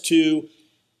access to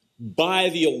by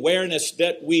the awareness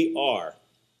that we are,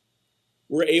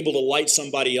 we're able to light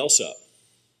somebody else up.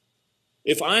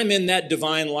 If I'm in that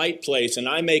divine light place and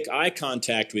I make eye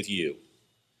contact with you,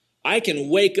 I can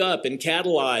wake up and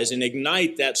catalyze and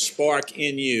ignite that spark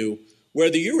in you,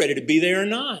 whether you're ready to be there or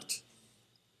not.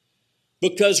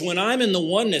 Because when I'm in the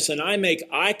oneness and I make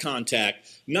eye contact,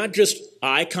 not just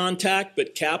eye contact,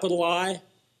 but capital eye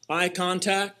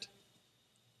contact,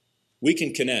 we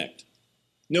can connect.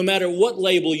 No matter what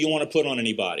label you want to put on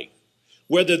anybody,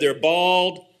 whether they're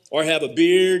bald or have a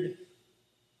beard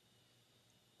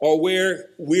or wear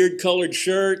weird colored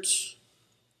shirts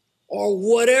or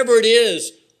whatever it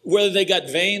is, whether they got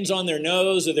veins on their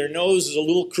nose or their nose is a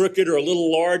little crooked or a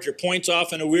little large or points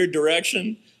off in a weird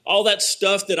direction, all that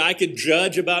stuff that I could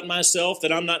judge about myself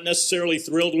that I'm not necessarily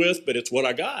thrilled with, but it's what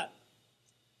I got.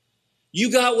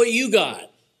 You got what you got.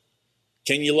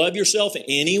 Can you love yourself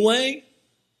anyway?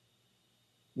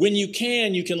 When you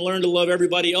can learn to love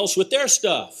everybody else with their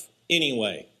stuff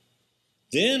anyway.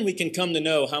 Then we can come to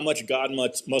know how much God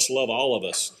must love all of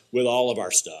us with all of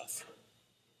our stuff.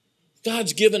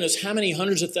 God's given us how many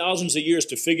hundreds of thousands of years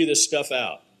to figure this stuff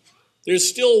out? There's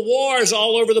still wars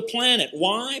all over the planet.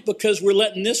 Why? Because we're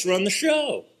letting this run the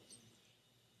show.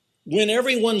 When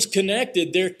everyone's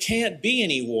connected, there can't be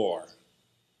any war.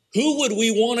 Who would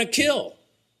we want to kill?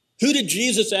 Who did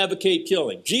Jesus advocate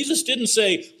killing? Jesus didn't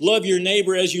say, love your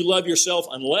neighbor as you love yourself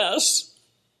unless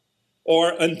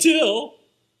or until.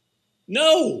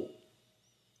 No.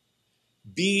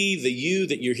 Be the you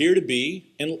that you're here to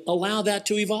be and allow that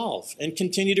to evolve and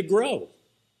continue to grow.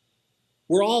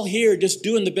 We're all here just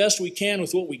doing the best we can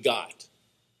with what we got.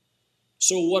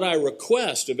 So what I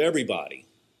request of everybody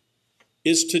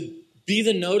is to be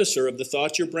the noticer of the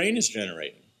thoughts your brain is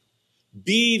generating.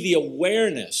 Be the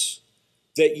awareness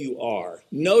that you are,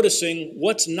 noticing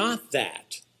what's not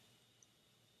that.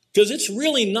 Because it's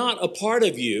really not a part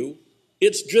of you.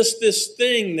 It's just this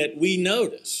thing that we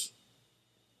notice.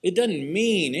 It doesn't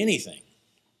mean anything.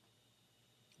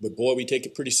 But boy, we take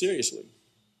it pretty seriously.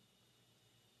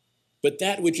 But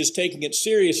that which is taking it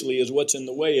seriously is what's in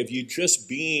the way of you just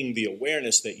being the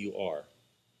awareness that you are.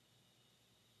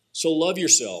 So love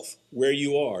yourself where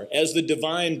you are. As the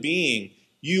divine being,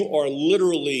 you are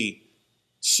literally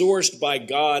sourced by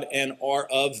God and are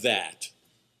of that.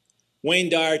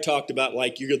 Wayne Dyer talked about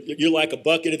like you're like a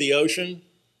bucket of the ocean.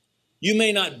 You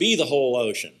may not be the whole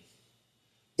ocean,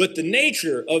 but the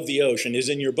nature of the ocean is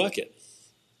in your bucket.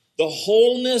 The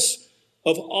wholeness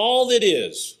of all that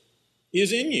is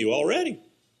in you already.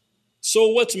 So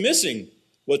what's missing?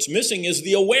 What's missing is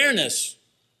the awareness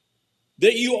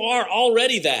that you are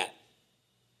already that.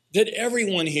 That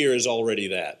everyone here is already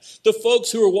that. The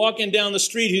folks who are walking down the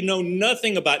street who know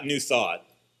nothing about New Thought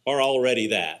are already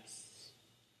that.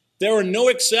 There are no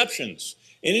exceptions.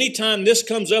 And anytime this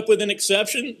comes up with an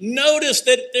exception, notice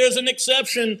that there's an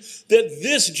exception that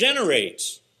this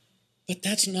generates. But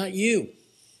that's not you.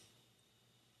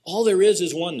 All there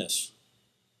is oneness.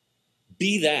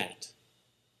 Be that.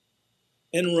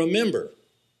 And remember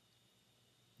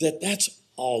that that's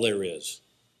all there is.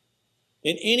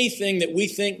 And anything that we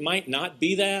think might not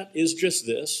be that is just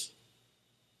this.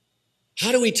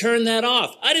 How do we turn that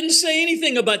off? I didn't say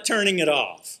anything about turning it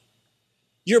off.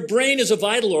 Your brain is a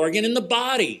vital organ in the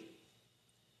body.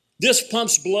 This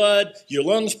pumps blood, your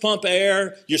lungs pump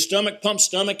air, your stomach pumps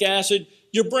stomach acid.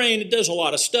 Your brain, it does a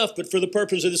lot of stuff, but for the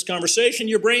purpose of this conversation,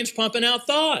 your brain's pumping out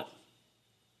thought.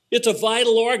 It's a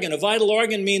vital organ. A vital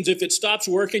organ means if it stops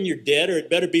working, you're dead, or it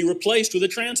better be replaced with a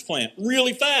transplant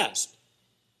really fast.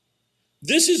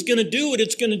 This is going to do what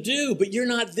it's going to do, but you're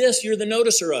not this, you're the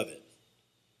noticer of it.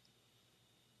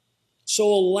 So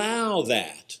allow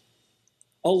that.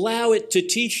 Allow it to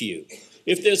teach you.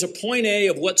 If there's a point A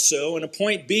of what's so and a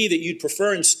point B that you'd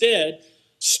prefer instead,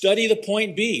 study the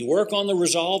point B. Work on the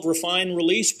resolve, refine,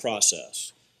 release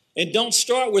process. And don't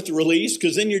start with the release,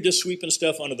 because then you're just sweeping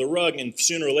stuff under the rug and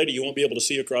sooner or later you won't be able to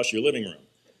see across your living room.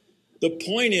 The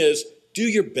point is, do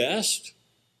your best.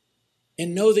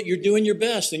 And know that you're doing your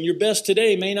best. And your best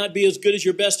today may not be as good as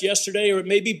your best yesterday, or it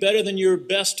may be better than your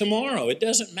best tomorrow. It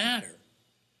doesn't matter.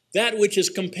 That which is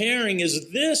comparing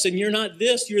is this, and you're not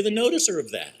this. You're the noticer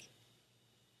of that.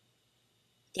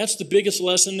 That's the biggest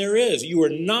lesson there is. You are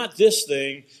not this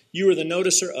thing. You are the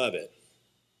noticer of it.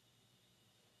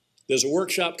 There's a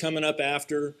workshop coming up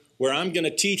after where I'm going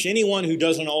to teach anyone who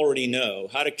doesn't already know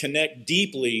how to connect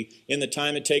deeply in the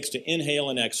time it takes to inhale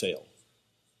and exhale.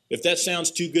 If that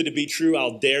sounds too good to be true,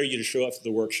 I'll dare you to show up for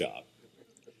the workshop.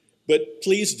 But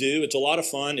please do. It's a lot of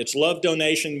fun. It's love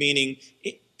donation, meaning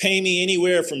pay me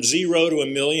anywhere from 0 to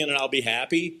 $1 million and I'll be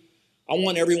happy. I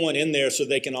want everyone in there so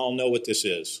they can all know what this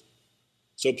is.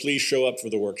 So please show up for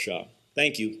the workshop.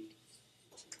 Thank you.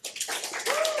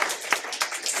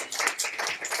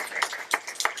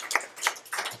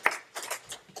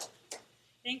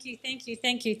 you, thank you,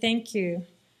 thank you, thank you.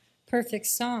 Perfect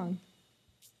song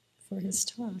for his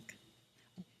talk.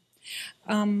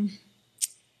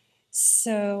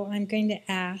 So I'm going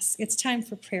to ask, it's time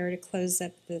for prayer to close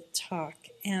up the talk,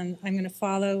 and I'm going to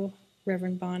follow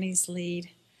Reverend Bonnie's lead.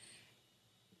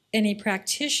 Any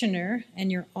practitioner,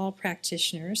 and you're all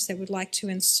practitioners, that would like to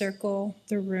encircle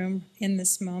the room in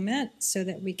this moment so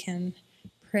that we can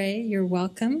pray, you're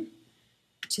welcome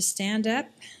to stand up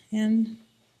and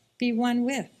be one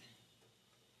with.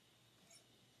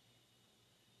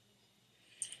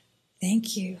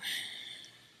 Thank you.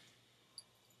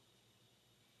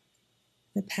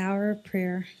 The power of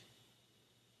prayer,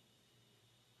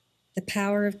 the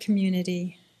power of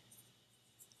community,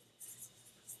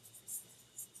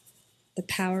 the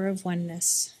power of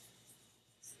oneness.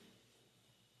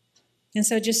 And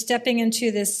so just stepping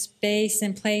into this space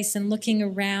and place and looking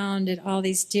around at all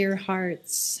these dear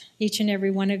hearts, each and every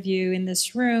one of you in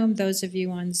this room, those of you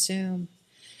on Zoom,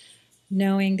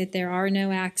 knowing that there are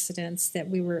no accidents, that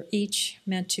we were each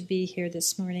meant to be here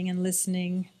this morning and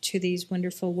listening to these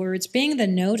wonderful words, being the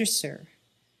noticer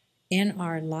in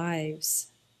our lives,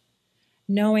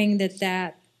 knowing that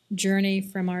that journey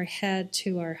from our head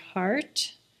to our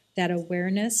heart, that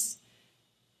awareness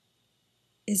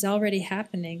is already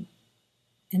happening.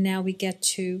 And now we get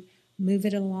to move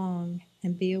it along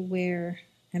and be aware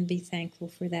and be thankful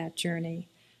for that journey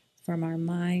from our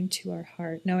mind to our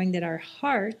heart, knowing that our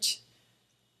heart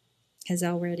has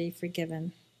already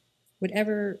forgiven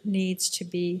whatever needs to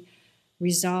be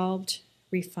resolved,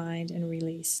 refined, and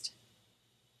released.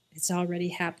 It's already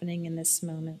happening in this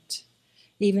moment,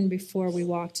 even before we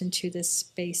walked into this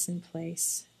space and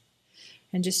place.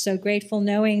 And just so grateful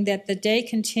knowing that the day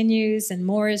continues and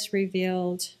more is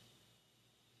revealed.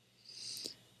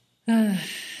 And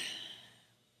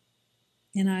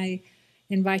I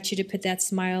invite you to put that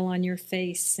smile on your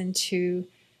face and to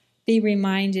be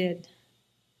reminded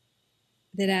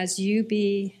that as you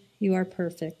be, you are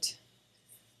perfect.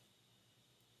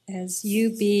 As you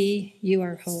be, you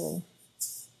are whole.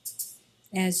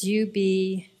 As you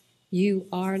be, you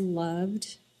are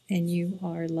loved and you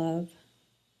are love.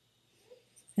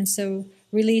 And so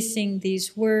releasing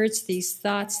these words, these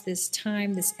thoughts, this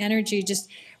time, this energy, just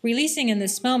releasing in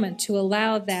this moment to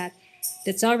allow that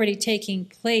that's already taking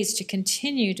place to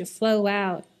continue to flow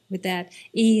out with that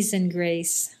ease and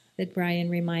grace that Brian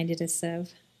reminded us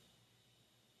of.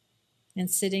 And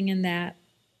sitting in that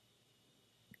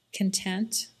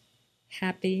content,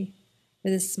 happy,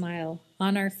 with a smile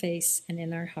on our face and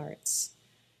in our hearts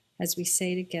as we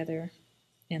say together,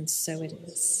 and so it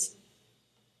is.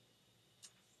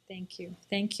 Thank you.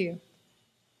 Thank you.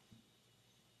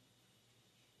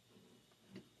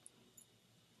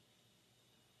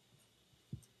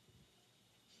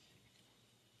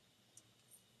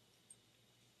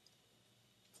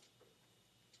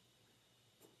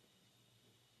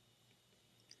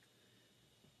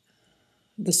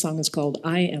 The song is called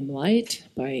I Am Light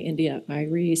by India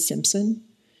Irie Simpson.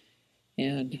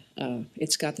 And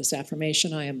it's got this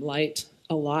affirmation, I am light,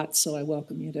 a lot. So I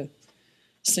welcome you to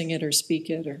sing it or speak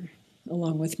it or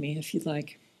along with me if you'd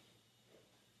like.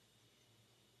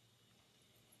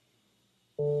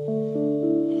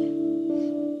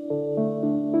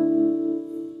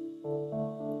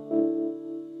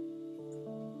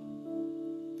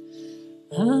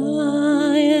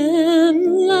 I am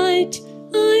light,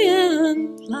 I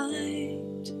am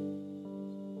light.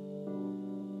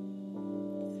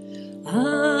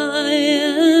 I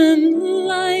am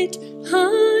light,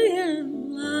 I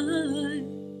am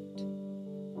light.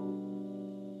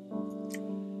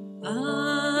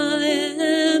 I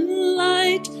am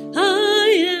light, I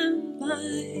am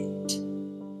light.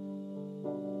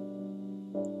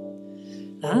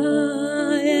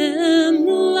 I am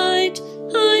light,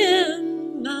 I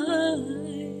am light.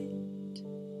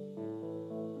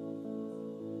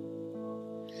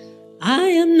 I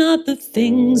am not the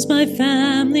things my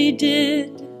family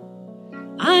did.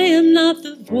 I am not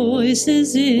the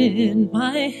voices in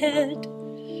my head.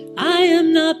 I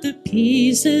am not the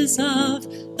pieces of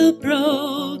the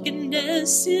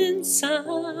brokenness inside.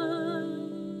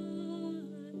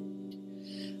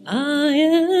 I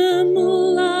am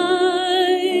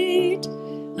light.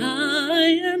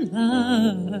 I am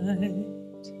light.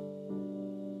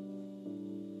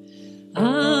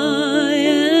 I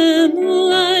am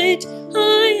light.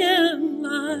 I am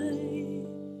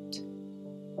light.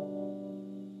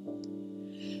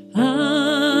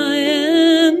 I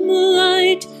am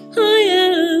light. I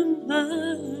am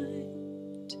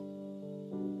light.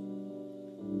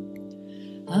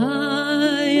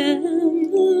 I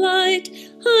am light.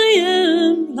 I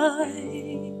am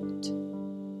light.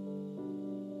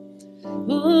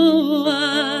 Oh.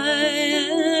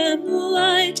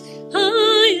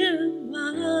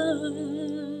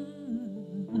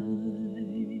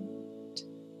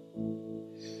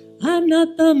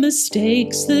 not the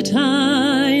mistakes that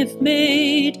I've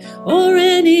made, or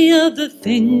any of the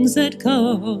things that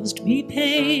caused me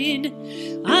pain.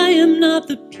 I am not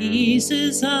the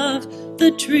pieces of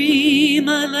the dream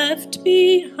I left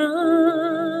behind.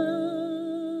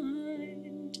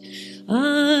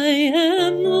 I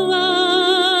am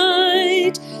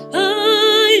light,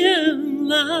 I am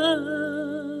light.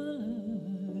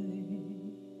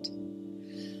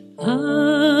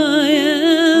 I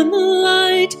am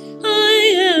light, I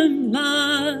am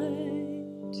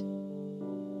light.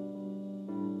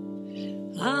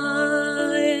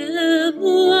 I am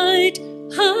light,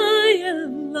 I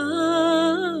am light.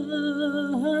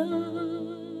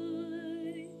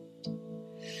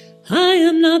 I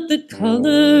am not the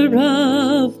color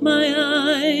of my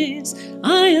eyes.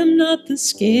 I am not the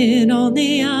skin on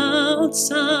the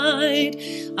outside.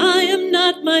 I am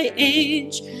not my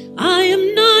age. I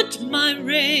am not my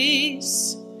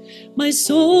race. My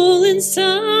soul inside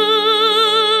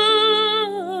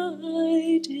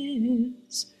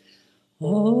is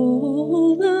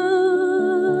all light.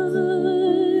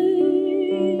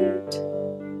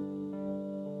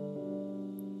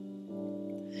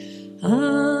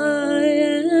 I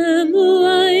am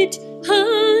light,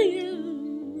 I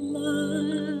am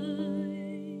light.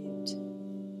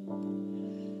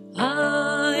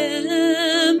 I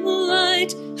am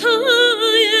light, I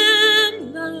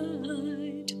am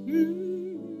light.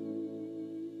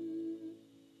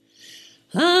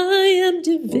 I am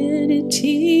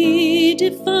divinity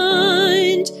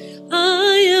defined.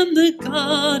 I am the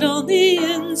God on the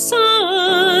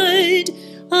inside.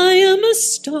 I am a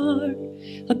star,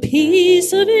 a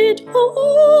piece of it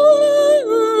all.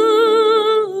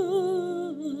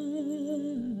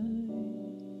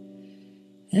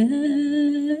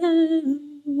 And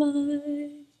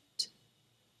light.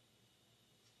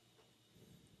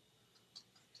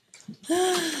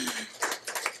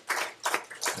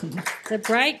 The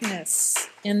brightness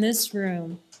in this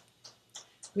room.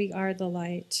 We are the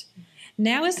light.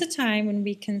 Now is the time when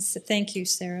we can... Thank you,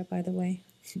 Sarah, by the way.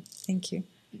 Thank you.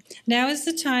 Now is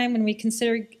the time when we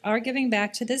consider our giving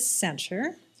back to this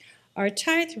center. Our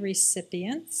tithe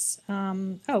recipients.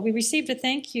 We received a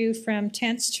thank you from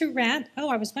Tents to Rat.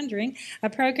 I was wondering. A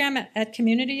program at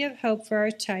Community of Hope for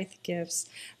our tithe gifts.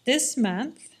 This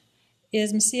month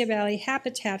is Mesilla Valley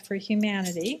Habitat for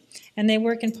Humanity, and they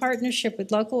work in partnership with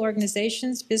local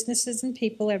organizations, businesses, and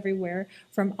people everywhere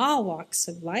from all walks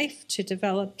of life to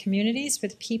develop communities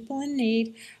with people in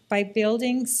need by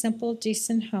building simple,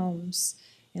 decent homes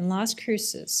in Las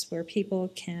Cruces where people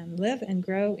can live and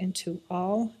grow into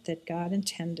all that God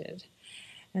intended.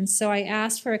 And so I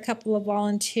asked for a couple of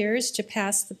volunteers to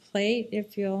pass the plate.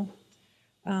 If you'll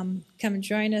come and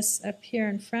join us up here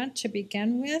in front to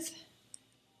begin with.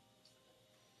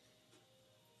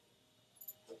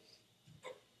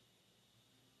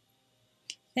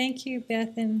 Thank you,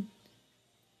 Beth, and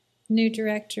new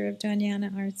director of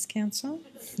Doñana Arts Council.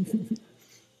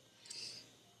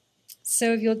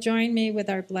 So if you'll join me with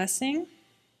our blessing.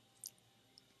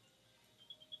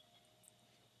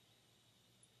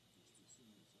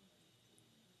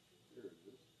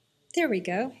 There we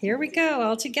go. Here we go,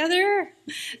 all together.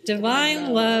 Divine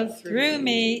love through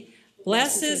me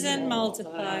blesses and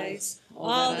multiplies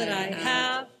all that I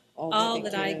have, all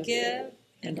that I give,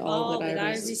 and all that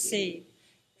I receive.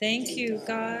 Thank you,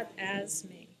 God, as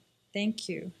me. Thank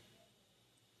you.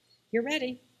 You're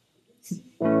ready.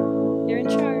 You're in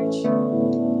charge.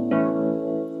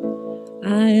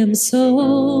 I am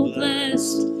so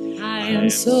blessed. I am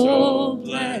so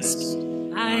blessed.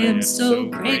 I am so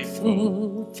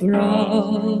grateful for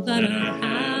all that I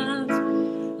have.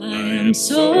 I am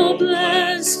so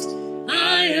blessed.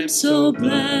 I am so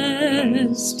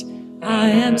blessed. I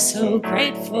am so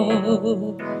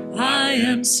grateful. I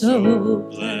am so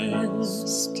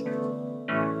blessed.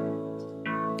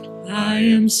 I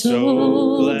am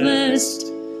so blessed.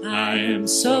 I am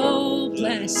so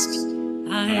blessed.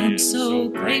 I am so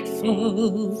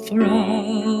grateful for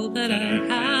all that I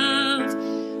have.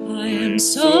 I am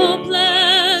so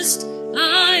blessed.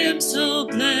 I am so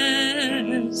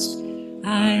blessed.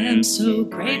 I am so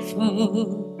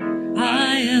grateful.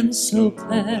 I am so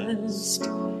blessed.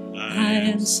 I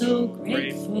am so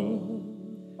grateful.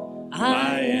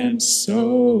 I am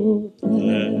so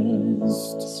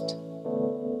blessed.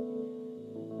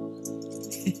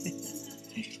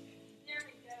 There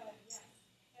we go, yes.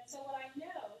 And so what I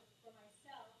know for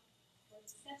myself, for the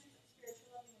Centers of Spiritual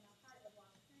Living in the heart of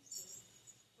Las Cruces,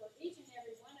 for each and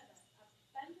every one of us,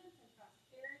 abundance and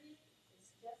prosperity is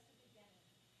just the beginning.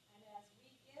 And as we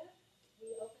give,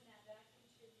 we open that vacuum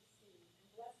to receive.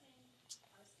 And blessing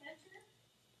our center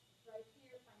right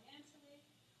here financially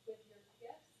with your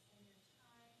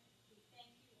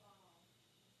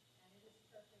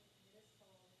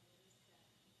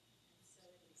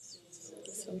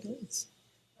So it is.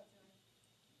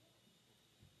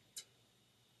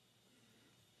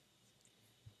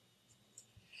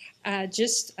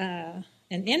 Just an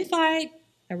invite,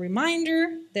 a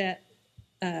reminder that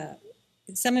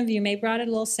some of you may brought a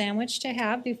little sandwich to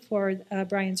have before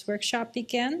Brian's workshop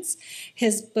begins.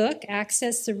 His book,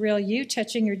 Access the Real You,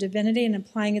 Touching Your Divinity and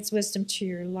Applying Its Wisdom to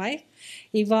Your Life,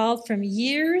 evolved from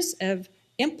years of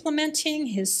implementing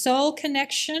his soul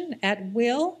connection at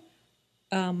will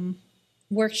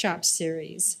workshop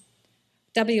series,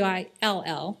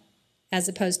 W-I-L-L, as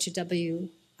opposed to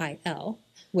W-I-L,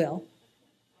 will.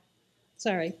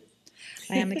 Sorry,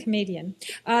 I am a comedian.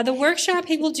 The workshop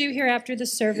he will do here after the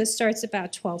service starts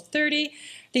about 12:30.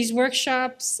 These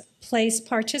workshops place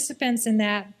participants in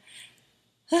that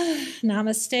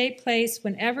namaste place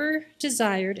whenever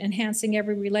desired, enhancing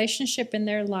every relationship in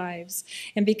their lives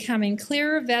and becoming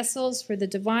clearer vessels for the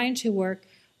divine to work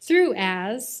through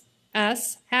as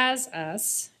us.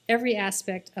 Every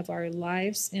aspect of our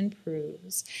lives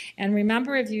improves. And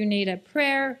remember, if you need a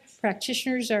prayer,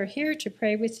 practitioners are here to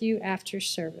pray with you after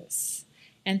service.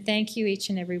 And thank you, each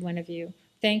and every one of you.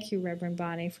 Thank you, Reverend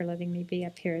Bonnie, for letting me be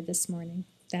up here this morning.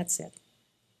 That's it.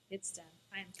 It's done.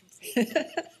 I am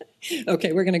complete.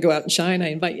 Okay, we're going to go out and shine.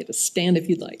 I invite you to stand if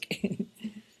you'd like.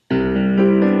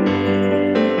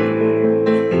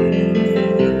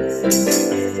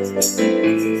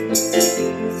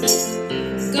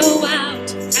 Go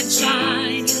out and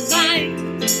shine your light.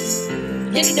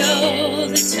 You know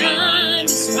the time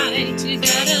is right. You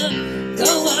gotta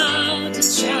go out and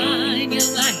shine your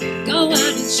light. Go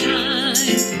out and shine.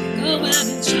 Go out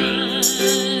and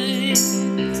shine.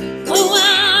 Go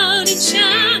out and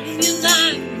shine your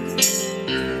light.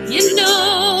 You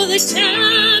know the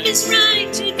time is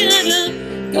right. You gotta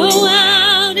go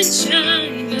out and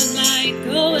shine your light.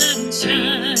 Go out and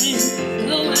shine.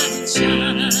 Go out and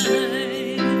shine.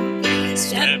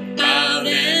 Step out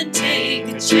and take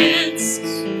a chance.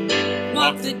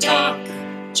 Walk the talk,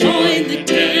 join the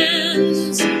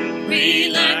dance.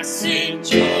 Relax,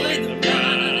 enjoy the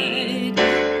ride.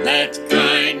 Let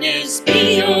kindness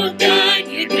be your guide.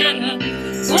 You gotta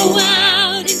go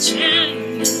out and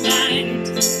shine your light.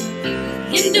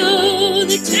 You know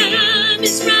the time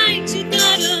is right. You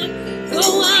gotta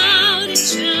go out and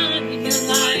shine your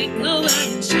light. Go out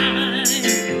and shine.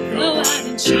 Go out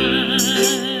and shine.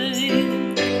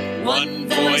 One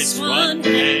voice, one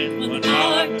hand, one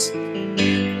heart.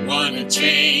 Wanna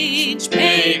change,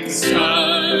 make a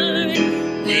start.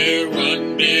 We're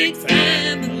one big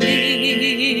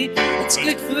family. It's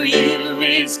good for you,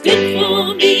 it's good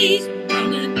for me.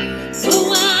 Come on,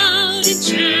 go out and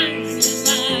shine your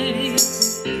light.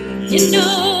 You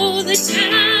know the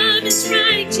time is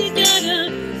right.